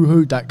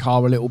poo-hooed that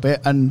car a little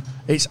bit, and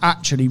it's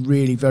actually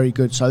really very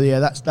good. So yeah,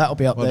 that'll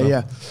be up there. done.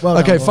 Yeah. Well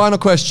Okay, done, Will. final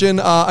question.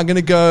 I'm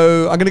gonna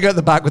go at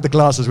the back with the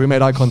glasses. We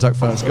made eye contact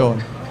first. Go on.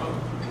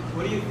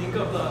 What do you think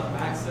of the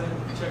Max and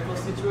Checo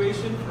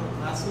situation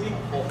from last week?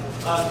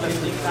 Do you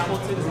think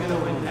Hamilton is going to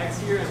win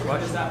next year? And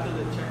what is after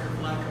the checker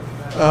flag coming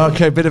back?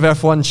 Okay, bit of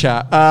F1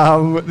 chat.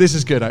 This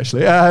is good,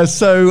 actually.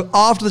 So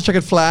after the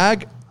checkered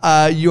flag,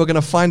 you are going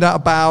to find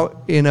out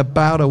in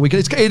about a week.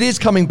 It is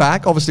coming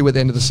back, obviously, with the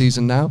end of the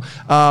season now.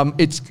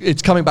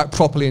 It's coming back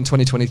properly in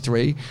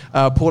 2023.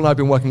 Paul and I have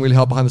been working really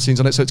hard behind the scenes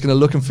on it, so it's going to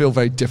look and feel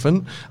very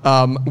different.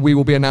 We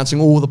will be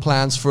announcing all the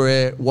plans for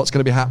it, what's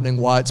going to be happening,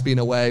 why it's been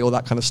away, all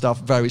that kind of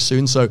stuff very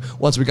soon. So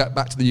once we get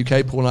back to the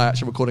UK, Paul and I are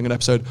actually recording an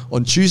episode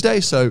on Tuesday.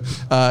 So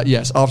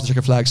yes, after the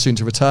checkered flag, soon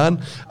to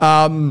return.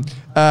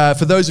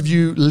 For those of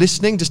you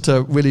listening, just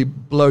to really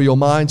blow your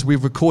minds,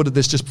 we've recorded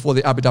this just before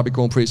the Abu Dhabi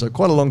Grand Prix, so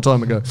quite a long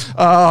time ago.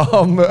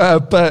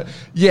 But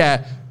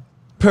yeah,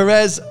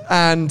 Perez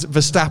and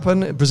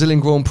Verstappen, Brazilian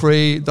Grand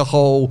Prix, the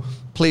whole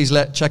please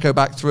let Checo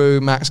back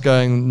through, Max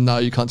going, no,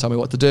 you can't tell me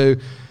what to do.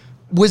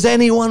 Was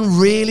anyone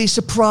really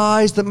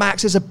surprised that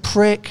Max is a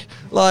prick?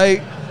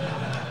 Like,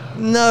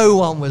 no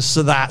one was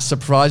that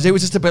surprised. It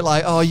was just a bit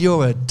like, oh,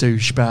 you're a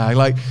douchebag.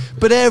 Like,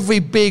 but every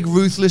big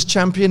ruthless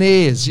champion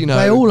is, you know.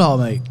 They all are,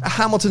 mate.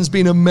 Hamilton's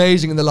been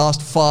amazing in the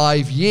last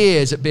 5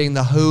 years at being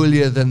the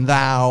holier than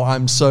thou.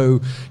 I'm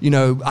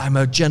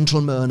a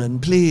gentleman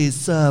and please,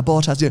 Sir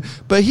Bottas. You know.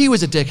 But he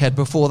was a dickhead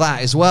before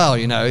that as well,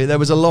 you know. There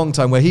was a long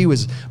time where he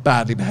was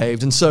badly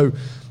behaved. And so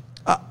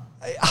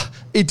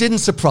it didn't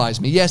surprise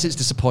me. Yes, it's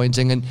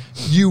disappointing. And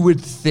you would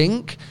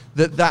think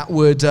that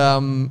would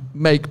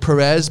make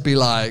Perez be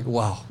like,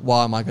 well,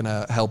 why am I going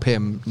to help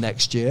him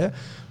next year?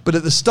 But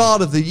at the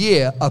start of the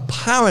year,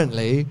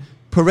 apparently,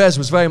 Perez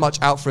was very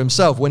much out for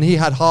himself. When he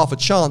had half a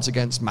chance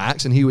against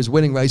Max and he was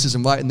winning races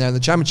and right in there in the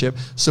championship,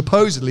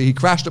 supposedly he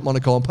crashed at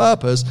Monaco on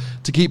purpose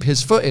to keep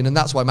his foot in. And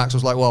that's why Max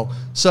was like, well,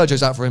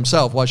 Sergio's out for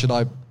himself. Why should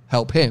I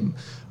help him?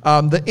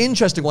 The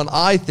interesting one,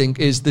 I think,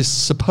 is this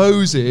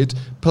supposed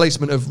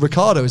placement of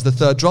Ricciardo as the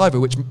third driver,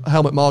 which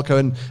Helmut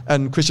Marko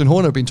and Christian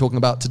Horner have been talking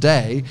about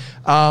today.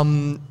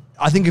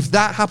 I think if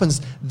that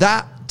happens,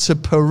 that to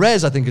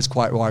Perez, I think, is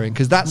quite worrying,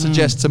 because that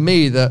suggests to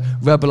me that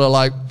Red Bull are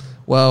like,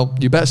 well,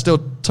 you better still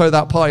toe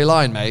that party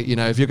line, mate. You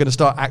know, if you're going to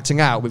start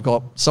acting out, we've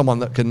got someone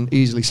that can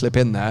easily slip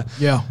in there.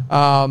 Yeah.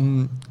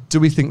 Do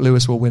we think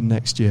Lewis will win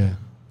next year?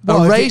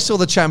 Well, a race or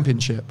the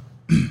championship?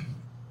 Do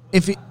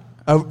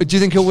you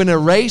think he'll win a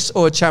race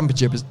or a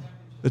championship?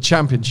 The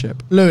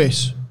championship.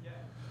 Lewis,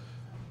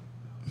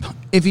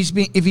 if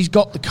he's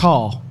got the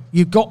car,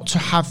 you've got to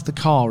have the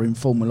car in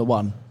Formula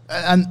One,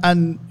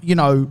 and you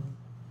know,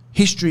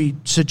 history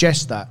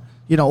suggests that.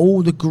 You know,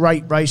 all the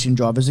great racing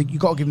drivers, you've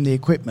got to give them the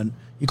equipment.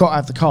 You've got to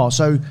have the car.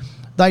 So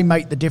they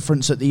make the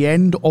difference at the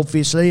end,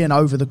 obviously, and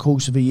over the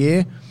course of a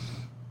year.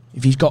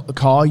 If he's got the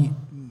car, he's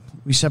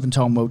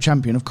 7-time world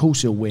champion. Of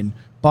course he'll win,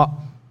 but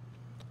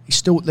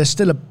there's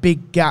still a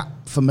big gap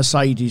for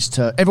Mercedes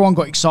to. Everyone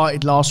got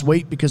excited last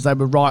week because they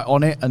were right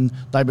on it and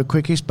they were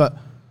quickest, but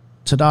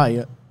today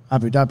at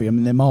Abu Dhabi, I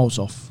mean, they're miles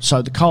off.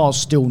 So the car's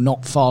still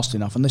not fast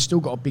enough, and they've still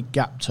got a big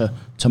gap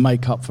to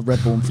make up for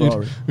Red Bull and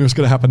Ferrari. What's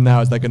going to happen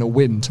now is they're going to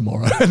win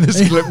tomorrow, and this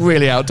is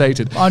really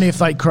outdated. Only if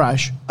they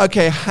crash.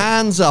 Okay,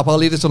 hands up. I'll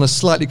leave this on a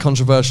slightly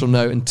controversial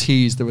note and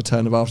tease the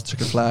return of After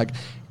Checkered Flag.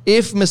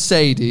 If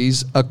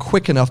Mercedes are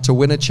quick enough to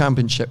win a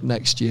championship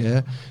next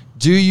year,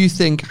 do you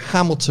think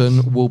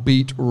Hamilton will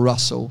beat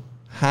Russell?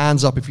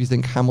 Hands up if you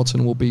think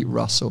Hamilton will beat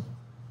Russell.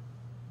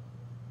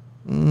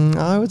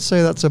 I would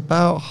say that's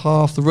about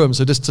half the room.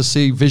 So just to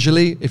see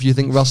visually, if you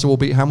think Russell will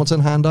beat Hamilton,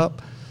 hand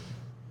up.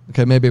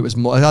 Okay, maybe it was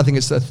more. I think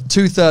it's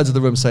 2/3 of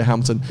the room say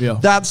Hamilton. Yeah.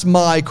 That's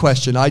my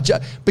question.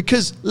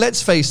 Because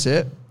let's face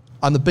it,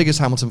 I'm the biggest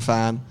Hamilton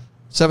fan,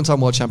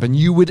 7-time world champion.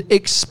 You would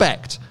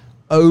expect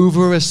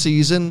over a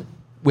season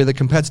with a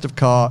competitive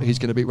car, he's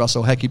going to beat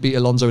Russell. Heck, he beat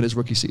Alonso in his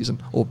rookie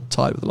season, or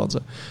tied with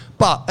Alonso.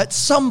 But at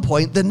some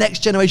point, the next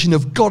generation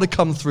have got to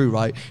come through,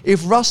 right?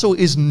 If Russell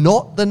is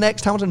not the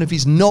next Hamilton, if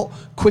he's not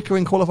quicker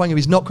in qualifying, if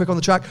he's not quick on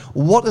the track,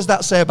 what does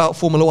that say about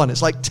Formula One?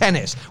 It's like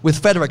tennis,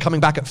 with Federer coming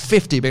back at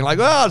 50, being like,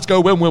 let's go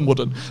win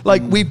Wimbledon.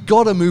 Like, we've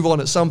got to move on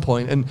at some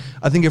point. And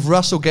I think if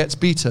Russell gets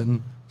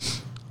beaten,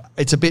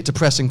 it's a bit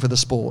depressing for the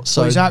sport.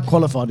 So he's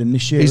out-qualified in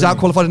this year. He's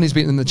out-qualified and he's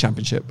beaten in the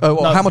championship.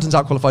 Hamilton's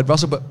out-qualified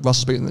Russell, but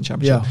Russell's beaten in the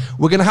championship. Yeah.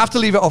 We're going to have to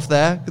leave it off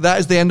there. That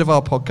is the end of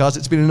our podcast.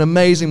 It's been an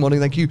amazing morning.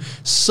 Thank you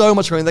so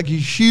much for coming. Thank you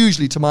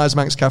hugely to Myers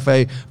Manx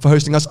Cafe for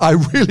hosting us. I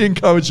really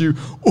encourage you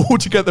all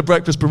to get the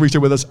breakfast burrito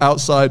with us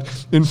outside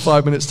in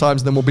 5 minutes' time,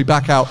 and then we'll be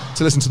back out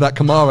to listen to that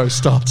Camaro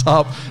start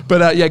up.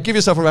 But give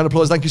yourself a round of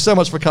applause. Thank you so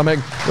much for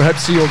coming. We hope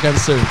to see you again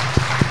soon.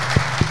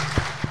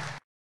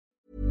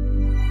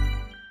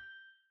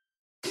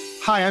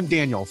 Hi, I'm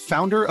Daniel,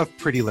 founder of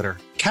Pretty Litter.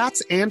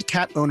 Cats and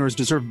cat owners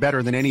deserve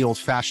better than any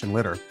old-fashioned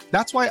litter.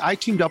 That's why I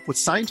teamed up with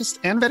scientists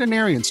and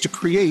veterinarians to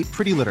create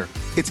Pretty Litter.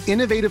 Its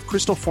innovative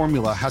crystal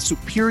formula has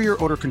superior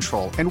odor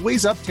control and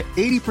weighs up to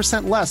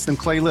 80% less than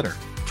clay litter.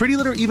 Pretty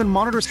Litter even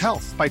monitors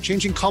health by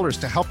changing colors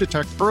to help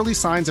detect early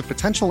signs of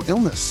potential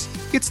illness.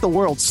 It's the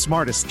world's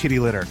smartest kitty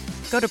litter.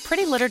 Go to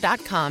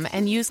prettylitter.com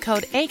and use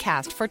code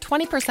ACAST for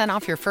 20%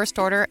 off your first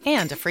order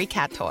and a free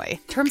cat toy.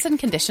 Terms and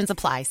conditions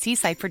apply. See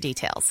site for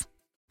details.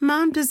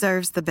 Mom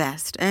deserves the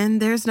best,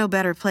 and there's no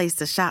better place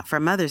to shop for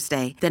Mother's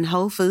Day than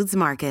Whole Foods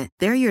Market.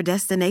 They're your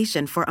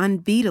destination for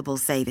unbeatable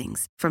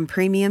savings, from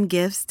premium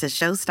gifts to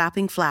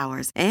show-stopping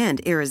flowers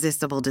and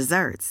irresistible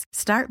desserts.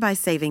 Start by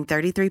saving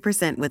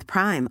 33% with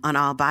Prime on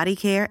all body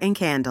care and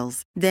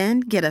candles.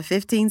 Then get a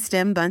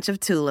 15-stem bunch of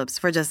tulips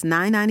for just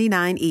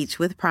 $9.99 each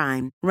with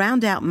Prime.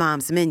 Round out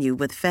Mom's menu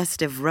with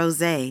festive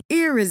rosé,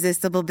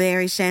 irresistible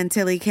berry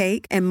chantilly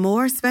cake, and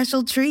more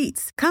special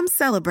treats. Come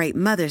celebrate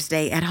Mother's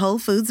Day at Whole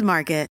Foods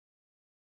Market.